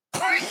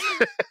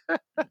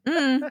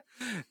 Mm,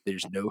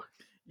 There's no.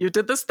 you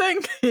did this thing.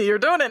 You're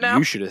doing it now.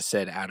 You should have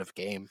said out of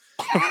game.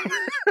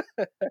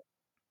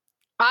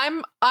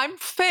 I'm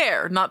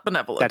fair, not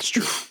benevolent. That's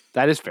true.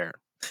 That is fair.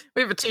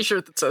 We have a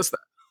T-shirt that says that.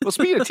 Well,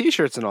 speaking of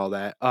t-shirts and all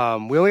that,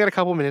 we only got a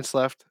couple minutes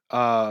left.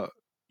 Why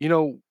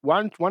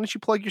don't you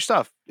plug your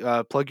stuff?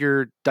 Plug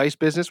your dice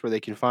business where they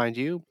can find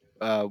you.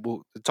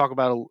 We'll talk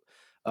about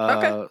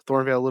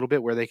Thornvale a little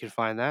bit, where they can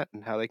find that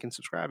and how they can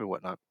subscribe and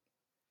whatnot.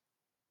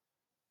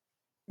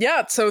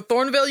 Yeah, so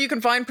Thornvale you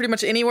can find pretty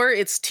much anywhere.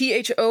 It's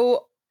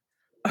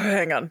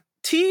hang on.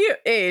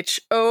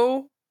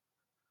 THORNVAL.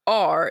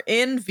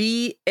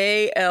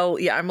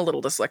 Yeah, I'm a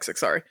little dyslexic,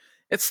 sorry.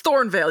 It's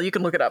Thornvale. You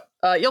can look it up.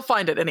 You'll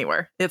find it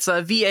anywhere. It's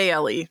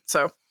VALE.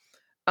 So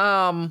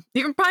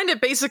you can find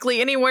it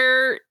basically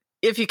anywhere.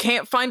 If you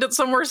can't find it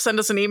somewhere, send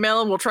us an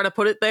email and we'll try to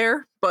put it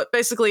there. But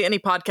basically, any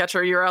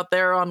podcatcher you're out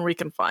there on, we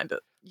can find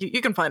it.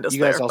 You can find us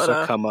there. You guys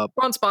also come up.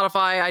 We're on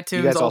Spotify, iTunes.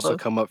 You guys all also the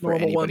come up for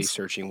normal anybody ones.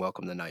 searching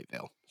 "Welcome to Night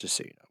Vale." Just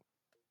so you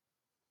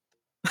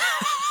know,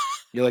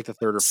 you're like the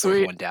third or fourth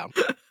Sweet. one down.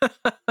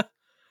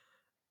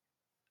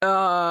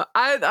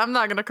 I'm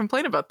not gonna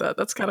complain about that.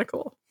 That's kind of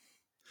cool.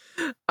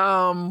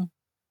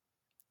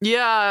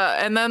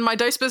 Yeah, and then my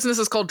dice business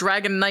is called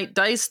Dragon Knight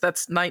Dice.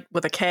 That's Knight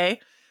with a K.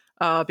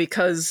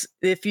 Because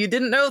if you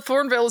didn't know,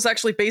 Thornvale is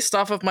actually based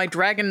off of my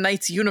Dragon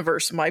Knights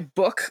universe. My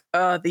book,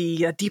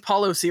 the Deep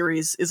Hollow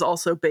series, is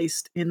also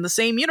based in the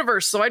same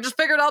universe. So I just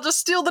figured I'll just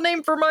steal the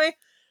name for my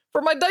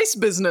dice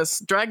business,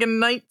 Dragon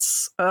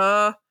Knights.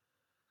 So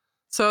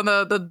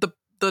the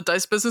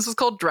dice business is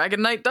called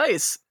Dragon Knight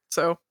Dice.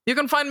 So you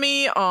can find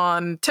me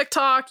on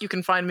TikTok. You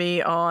can find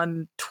me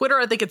on Twitter.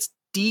 I think it's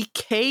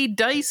DK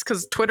Dice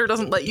because Twitter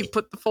doesn't let you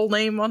put the full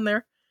name on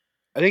there.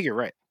 I think you're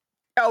right.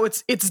 Oh,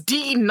 it's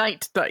D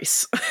Knight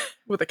Dice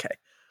with a K.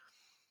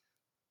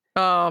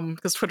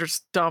 Because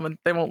Twitter's dumb and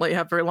they won't let you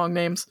have very long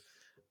names.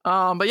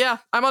 But yeah,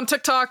 I'm on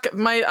TikTok.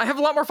 I have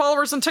a lot more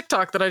followers on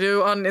TikTok than I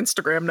do on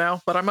Instagram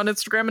now. But I'm on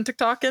Instagram and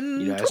TikTok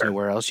and You guys Twitter. know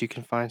where else you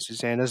can find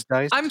Susanna's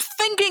dice? I'm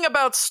thinking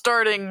about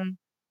starting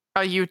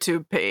a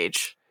YouTube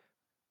page,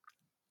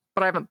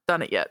 but I haven't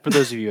done it yet. For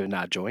those of you who have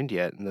not joined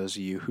yet, and those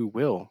of you who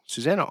will,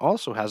 Susanna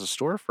also has a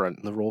storefront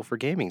in the Roll for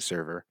Gaming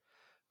server,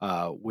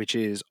 which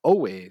is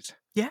always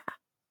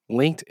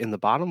linked in the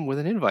bottom with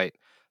an invite.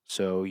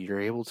 So you're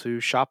able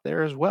to shop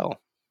there as well.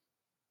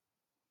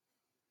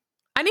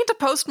 I need to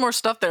post more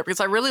stuff there because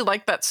I really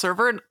like that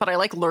server, but I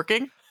like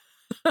lurking.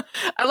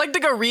 I like to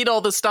go read all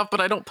this stuff, but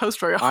I don't post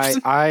very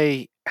often.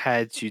 I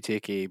had to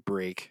take a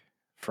break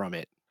from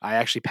it. I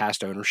actually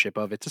passed ownership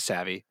of it to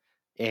Savvy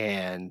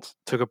and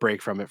took a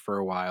break from it for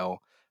a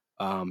while,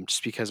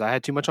 just because I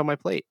had too much on my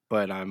plate.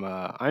 But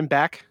I'm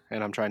back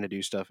and I'm trying to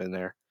do stuff in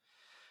there.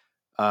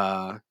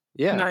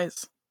 Yeah,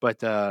 Nice.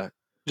 but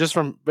just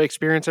from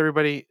experience,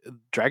 everybody,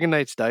 Dragon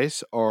Knight's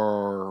dice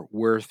are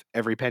worth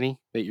every penny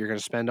that you're going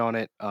to spend on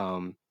it.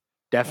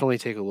 Definitely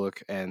take a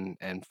look and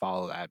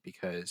follow that,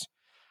 because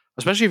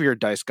especially if you're a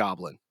dice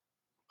goblin.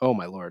 Oh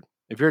my lord.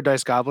 If you're a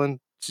dice goblin,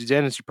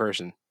 Suzanne is your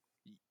person.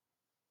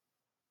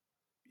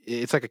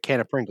 It's like a can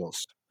of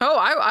Pringles. Oh,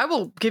 I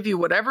will give you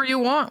whatever you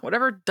want,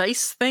 whatever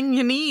dice thing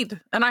you need.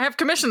 And I have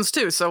commissions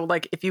too. So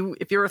like if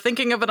you're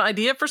thinking of an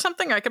idea for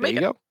something, I can There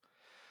make you it. go.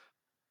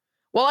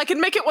 Well, I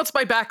can make it once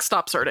my back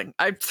stops hurting.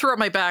 I threw out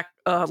my back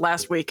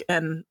last week,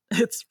 and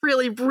it's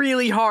really,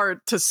 really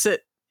hard to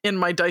sit in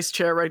my dice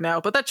chair right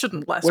now, but that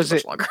shouldn't last too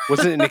much longer.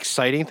 Was it an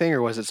exciting thing,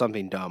 or was it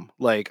something dumb?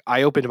 Like,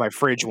 I opened my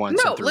fridge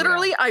once. No, and threw it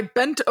literally, out. I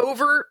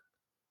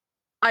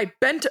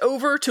bent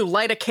over to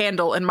light a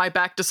candle, and my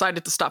back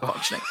decided to stop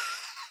functioning.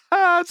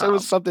 So it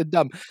was something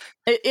dumb.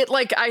 It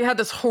like I had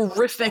this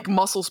horrific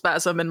muscle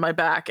spasm in my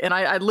back, and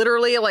I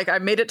literally like I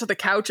made it to the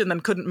couch and then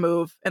couldn't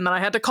move, and then I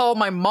had to call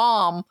my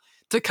mom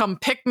to come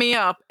pick me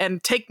up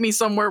and take me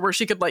somewhere where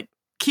she could like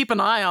keep an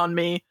eye on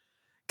me,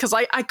 because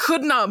I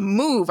could not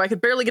move. I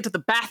could barely get to the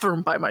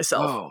bathroom by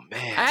myself. Oh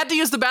man, I had to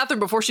use the bathroom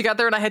before she got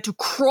there, and I had to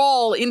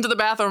crawl into the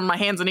bathroom on my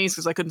hands and knees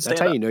because I couldn't stand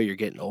that's how up. you know you're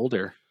getting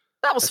older.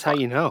 That was That's fun. how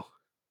you know.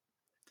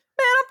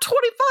 Man, I'm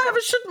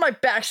 25. My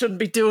back shouldn't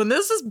be doing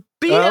this. This is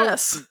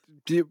BS.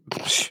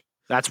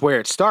 That's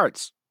where it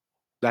starts.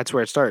 That's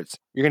where it starts.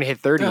 You're gonna hit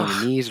 30 and Ugh.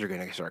 your knees are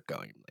gonna start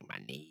going. Like,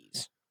 my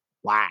knees.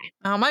 Why?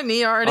 Oh, my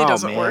knee already Oh,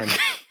 doesn't man. work.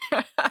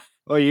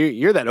 Oh,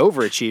 you're that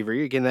overachiever.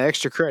 You're getting that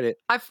extra credit.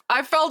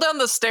 I fell down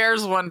the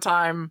stairs one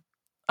time,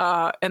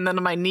 and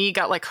then my knee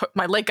got like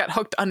my leg got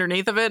hooked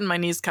underneath of it, and my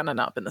knee's kind of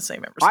not been the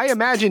same ever since. I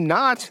imagine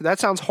not. That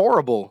sounds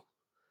horrible.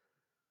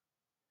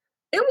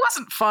 It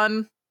wasn't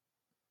fun.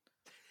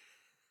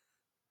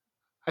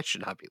 I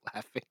should not be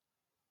laughing.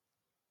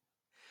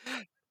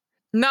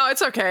 No,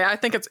 it's okay. I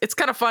think it's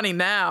kind of funny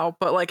now,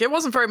 but like it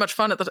wasn't very much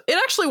fun at the. It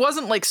actually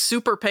wasn't like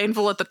super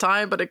painful at the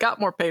time, but it got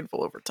more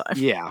painful over time.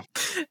 Yeah.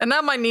 And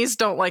now my knees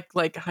don't like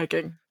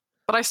hiking,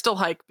 but I still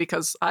hike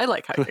because I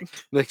like hiking.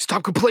 Like,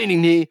 stop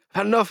complaining, knee.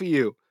 I've had enough of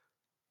you.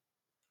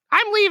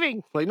 I'm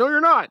leaving. Like, no, you're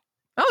not.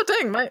 Oh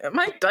dang,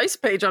 my dice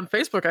page on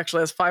Facebook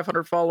actually has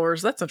 500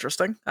 followers. That's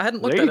interesting. I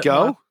hadn't looked There at you it.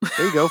 In a go. while.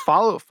 There you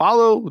go.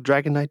 Follow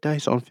Dragon Knight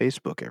Dice on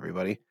Facebook,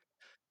 everybody.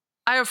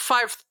 I have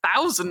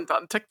 5,000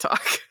 on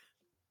TikTok.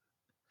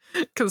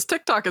 Because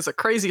TikTok is a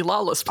crazy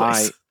lawless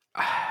place.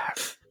 I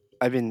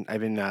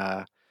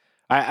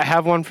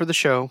have one for the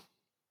show.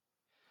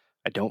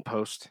 I don't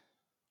post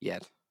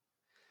yet.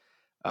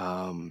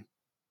 But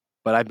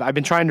I've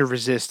been trying to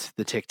resist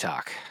the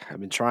TikTok. I've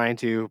been trying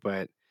to,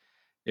 but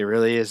it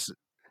really is.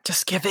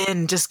 Just give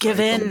in. Just give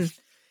I don't- in.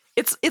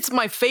 It's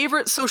my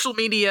favorite social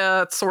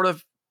media sort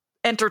of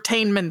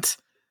entertainment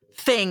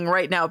thing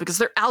right now because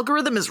their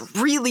algorithm is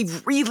really,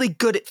 really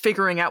good at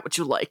figuring out what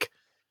you like.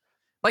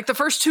 Like the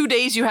first 2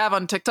 days you have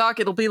on TikTok,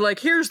 it'll be like,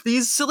 here's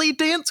these silly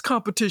dance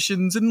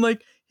competitions and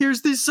like,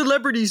 here's these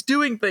celebrities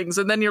doing things.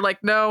 And then you're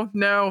like, no.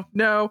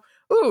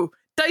 Ooh,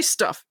 dice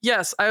stuff.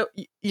 Yes,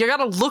 you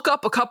gotta look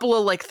up a couple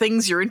of like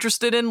things you're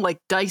interested in, like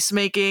dice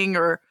making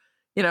or,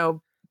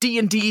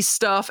 D&D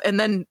stuff. And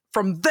then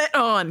from then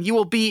on, you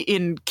will be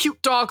in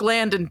cute dog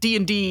land and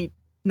D&D.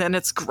 And then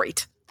it's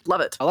great.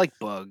 Love it. I like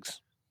bugs.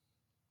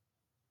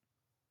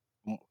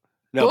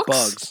 No, Books?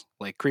 bugs.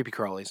 Like creepy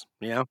crawlies,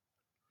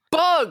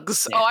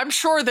 Bugs. Yeah. Oh, I'm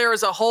sure there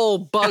is a whole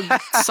bug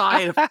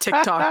side of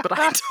TikTok, but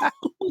I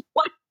don't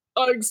like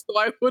bugs, so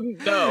I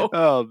wouldn't know.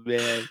 Oh,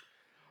 man.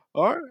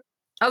 All right.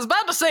 I was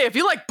about to say, if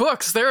you like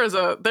books, there is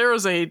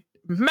a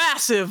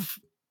massive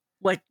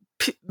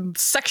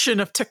section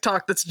of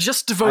TikTok that's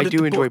just devoted I do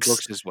to enjoy books.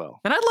 books as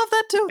well. And I love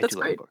that too. I That's do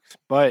love great. books.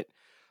 But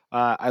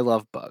I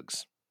love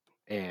bugs.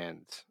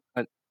 And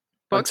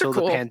Bugs are until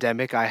cool. the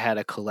pandemic, I had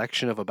a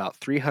collection of about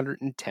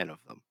 310 of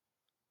them.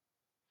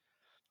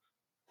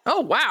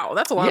 Oh wow,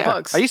 that's a lot of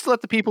bugs. I used to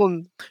let the people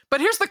in.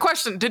 But here's the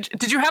question: Did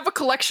you have a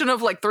collection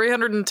of like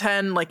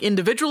 310 like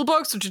individual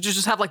books, or did you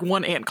just have like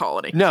one ant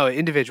colony? No,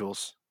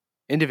 individuals.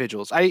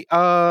 I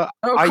Oh,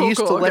 used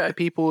to cool, let okay. the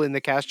people in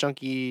the Cast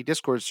Junkie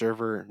Discord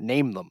server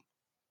name them.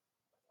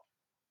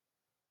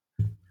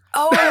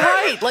 Oh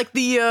right, like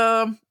the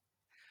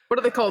what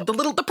are they called?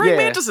 The praying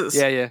mantises.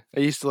 Yeah. I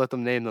used to let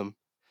them name them.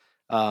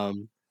 Yeah,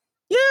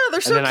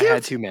 they're so and then cute. I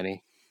had too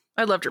many.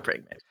 I loved your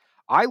praying mantis.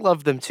 I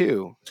loved them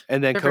too.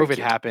 And then They're very COVID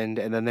cute. happened,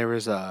 and then there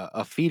was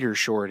a feeder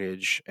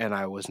shortage, and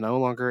I was no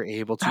longer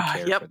able to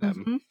care for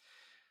them. mhm.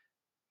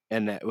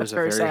 And that was That's a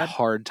very very sad.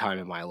 hard time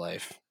in my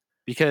life.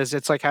 Because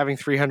it's like having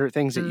 300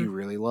 things that Mm. you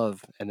really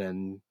love, and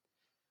then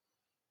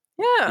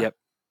Yeah. Yep.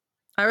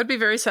 I would be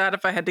very sad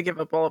if I had to give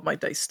up all of my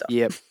dice stuff.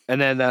 Yep. And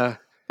then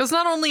But Because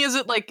not only is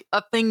it like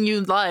a thing you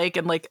like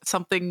and like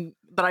something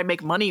that I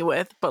make money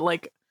with, but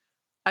like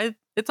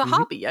it's a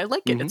hobby. I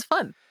like it. It's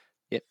fun.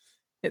 Yep.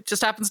 It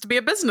just happens to be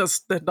a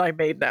business that I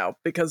made now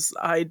because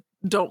I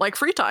don't like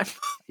free time.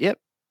 Yep.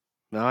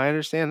 No, I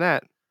understand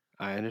that.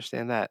 And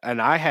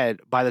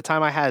by the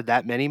time I had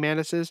that many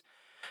Manuses,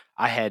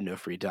 I had no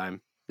free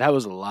time. That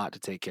was a lot to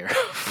take care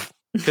of.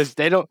 Because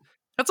they don't,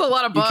 That's a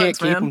lot of you bugs, can't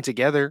keep man. them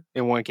together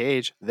in one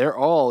cage. They're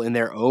all in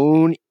their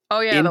own Oh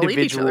yeah, they'll eat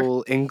each other.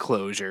 individual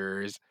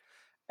enclosures.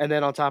 And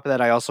then on top of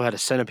that, I also had a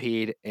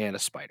centipede and a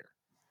spider.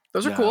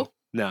 Those are cool.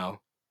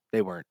 No,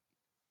 they weren't.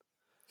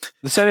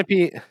 The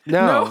centipede,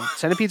 no.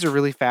 Centipedes are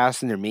really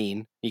fast and they're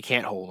mean. You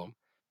can't hold them.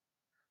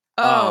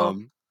 Oh,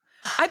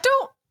 I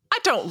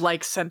don't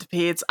like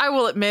centipedes. I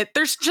will admit,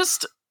 I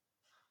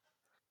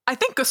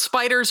think the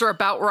spiders are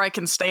about where I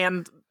can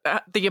stand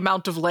the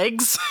amount of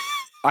legs.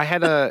 I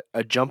had a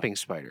jumping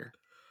spider,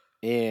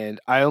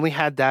 and I only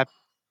had that.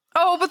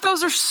 Oh, but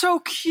those are so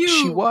cute.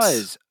 She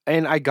was,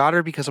 and I got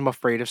her because I'm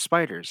afraid of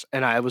spiders,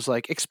 and I was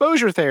like,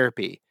 exposure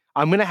therapy.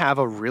 I'm going to have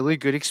a really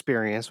good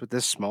experience with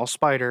this small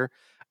spider,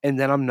 and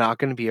then I'm not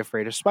going to be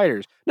afraid of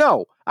spiders.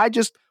 No, I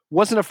just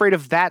wasn't afraid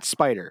of that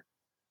spider.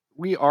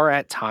 We are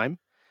at time.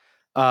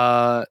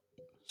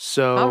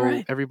 So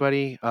right.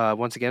 everybody,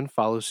 once again,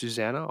 follow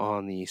Susanna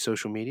on the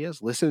social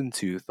medias. Listen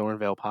to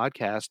Thornvale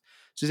Podcast.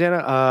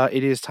 Susanna,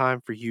 it is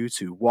time for you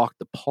to walk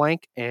the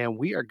plank, and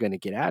we are going to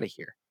get out of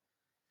here.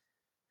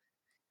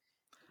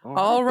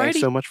 All right.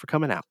 Thanks so much for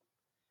coming out.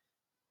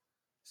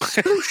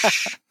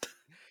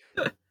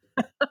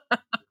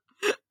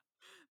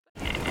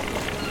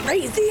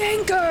 Raise the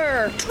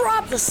anchor!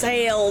 Drop the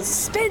sails!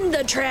 Spin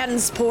the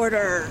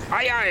transporter!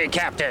 Aye, aye,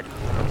 Captain.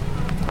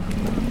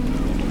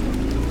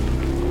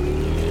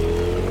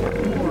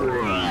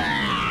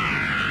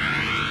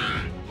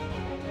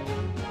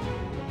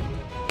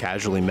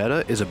 Casually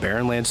Meta is a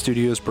Barrenland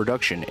Studios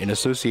production in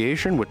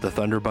association with the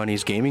Thunder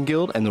Bunnies Gaming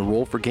Guild and the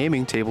Roll for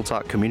Gaming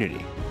tabletop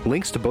community.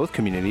 Links to both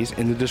communities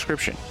in the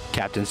description.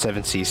 Captain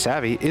 7C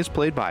Savvy is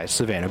played by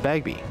Savannah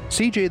Bagby.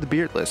 CJ the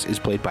Beardless is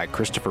played by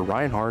Christopher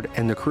Reinhard,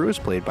 and the crew is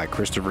played by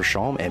Christopher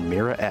Shalm and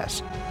Mira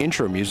S.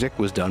 Intro music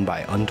was done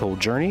by Untold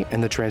Journey,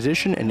 and the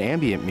transition and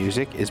ambient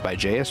music is by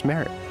J.S.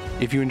 Merritt.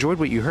 If you enjoyed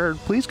what you heard,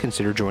 please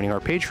consider joining our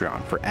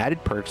Patreon for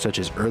added perks such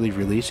as early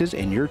releases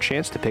and your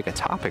chance to pick a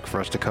topic for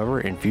us to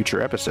cover in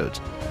future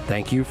episodes.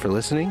 Thank you for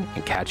listening,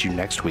 and catch you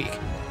next week.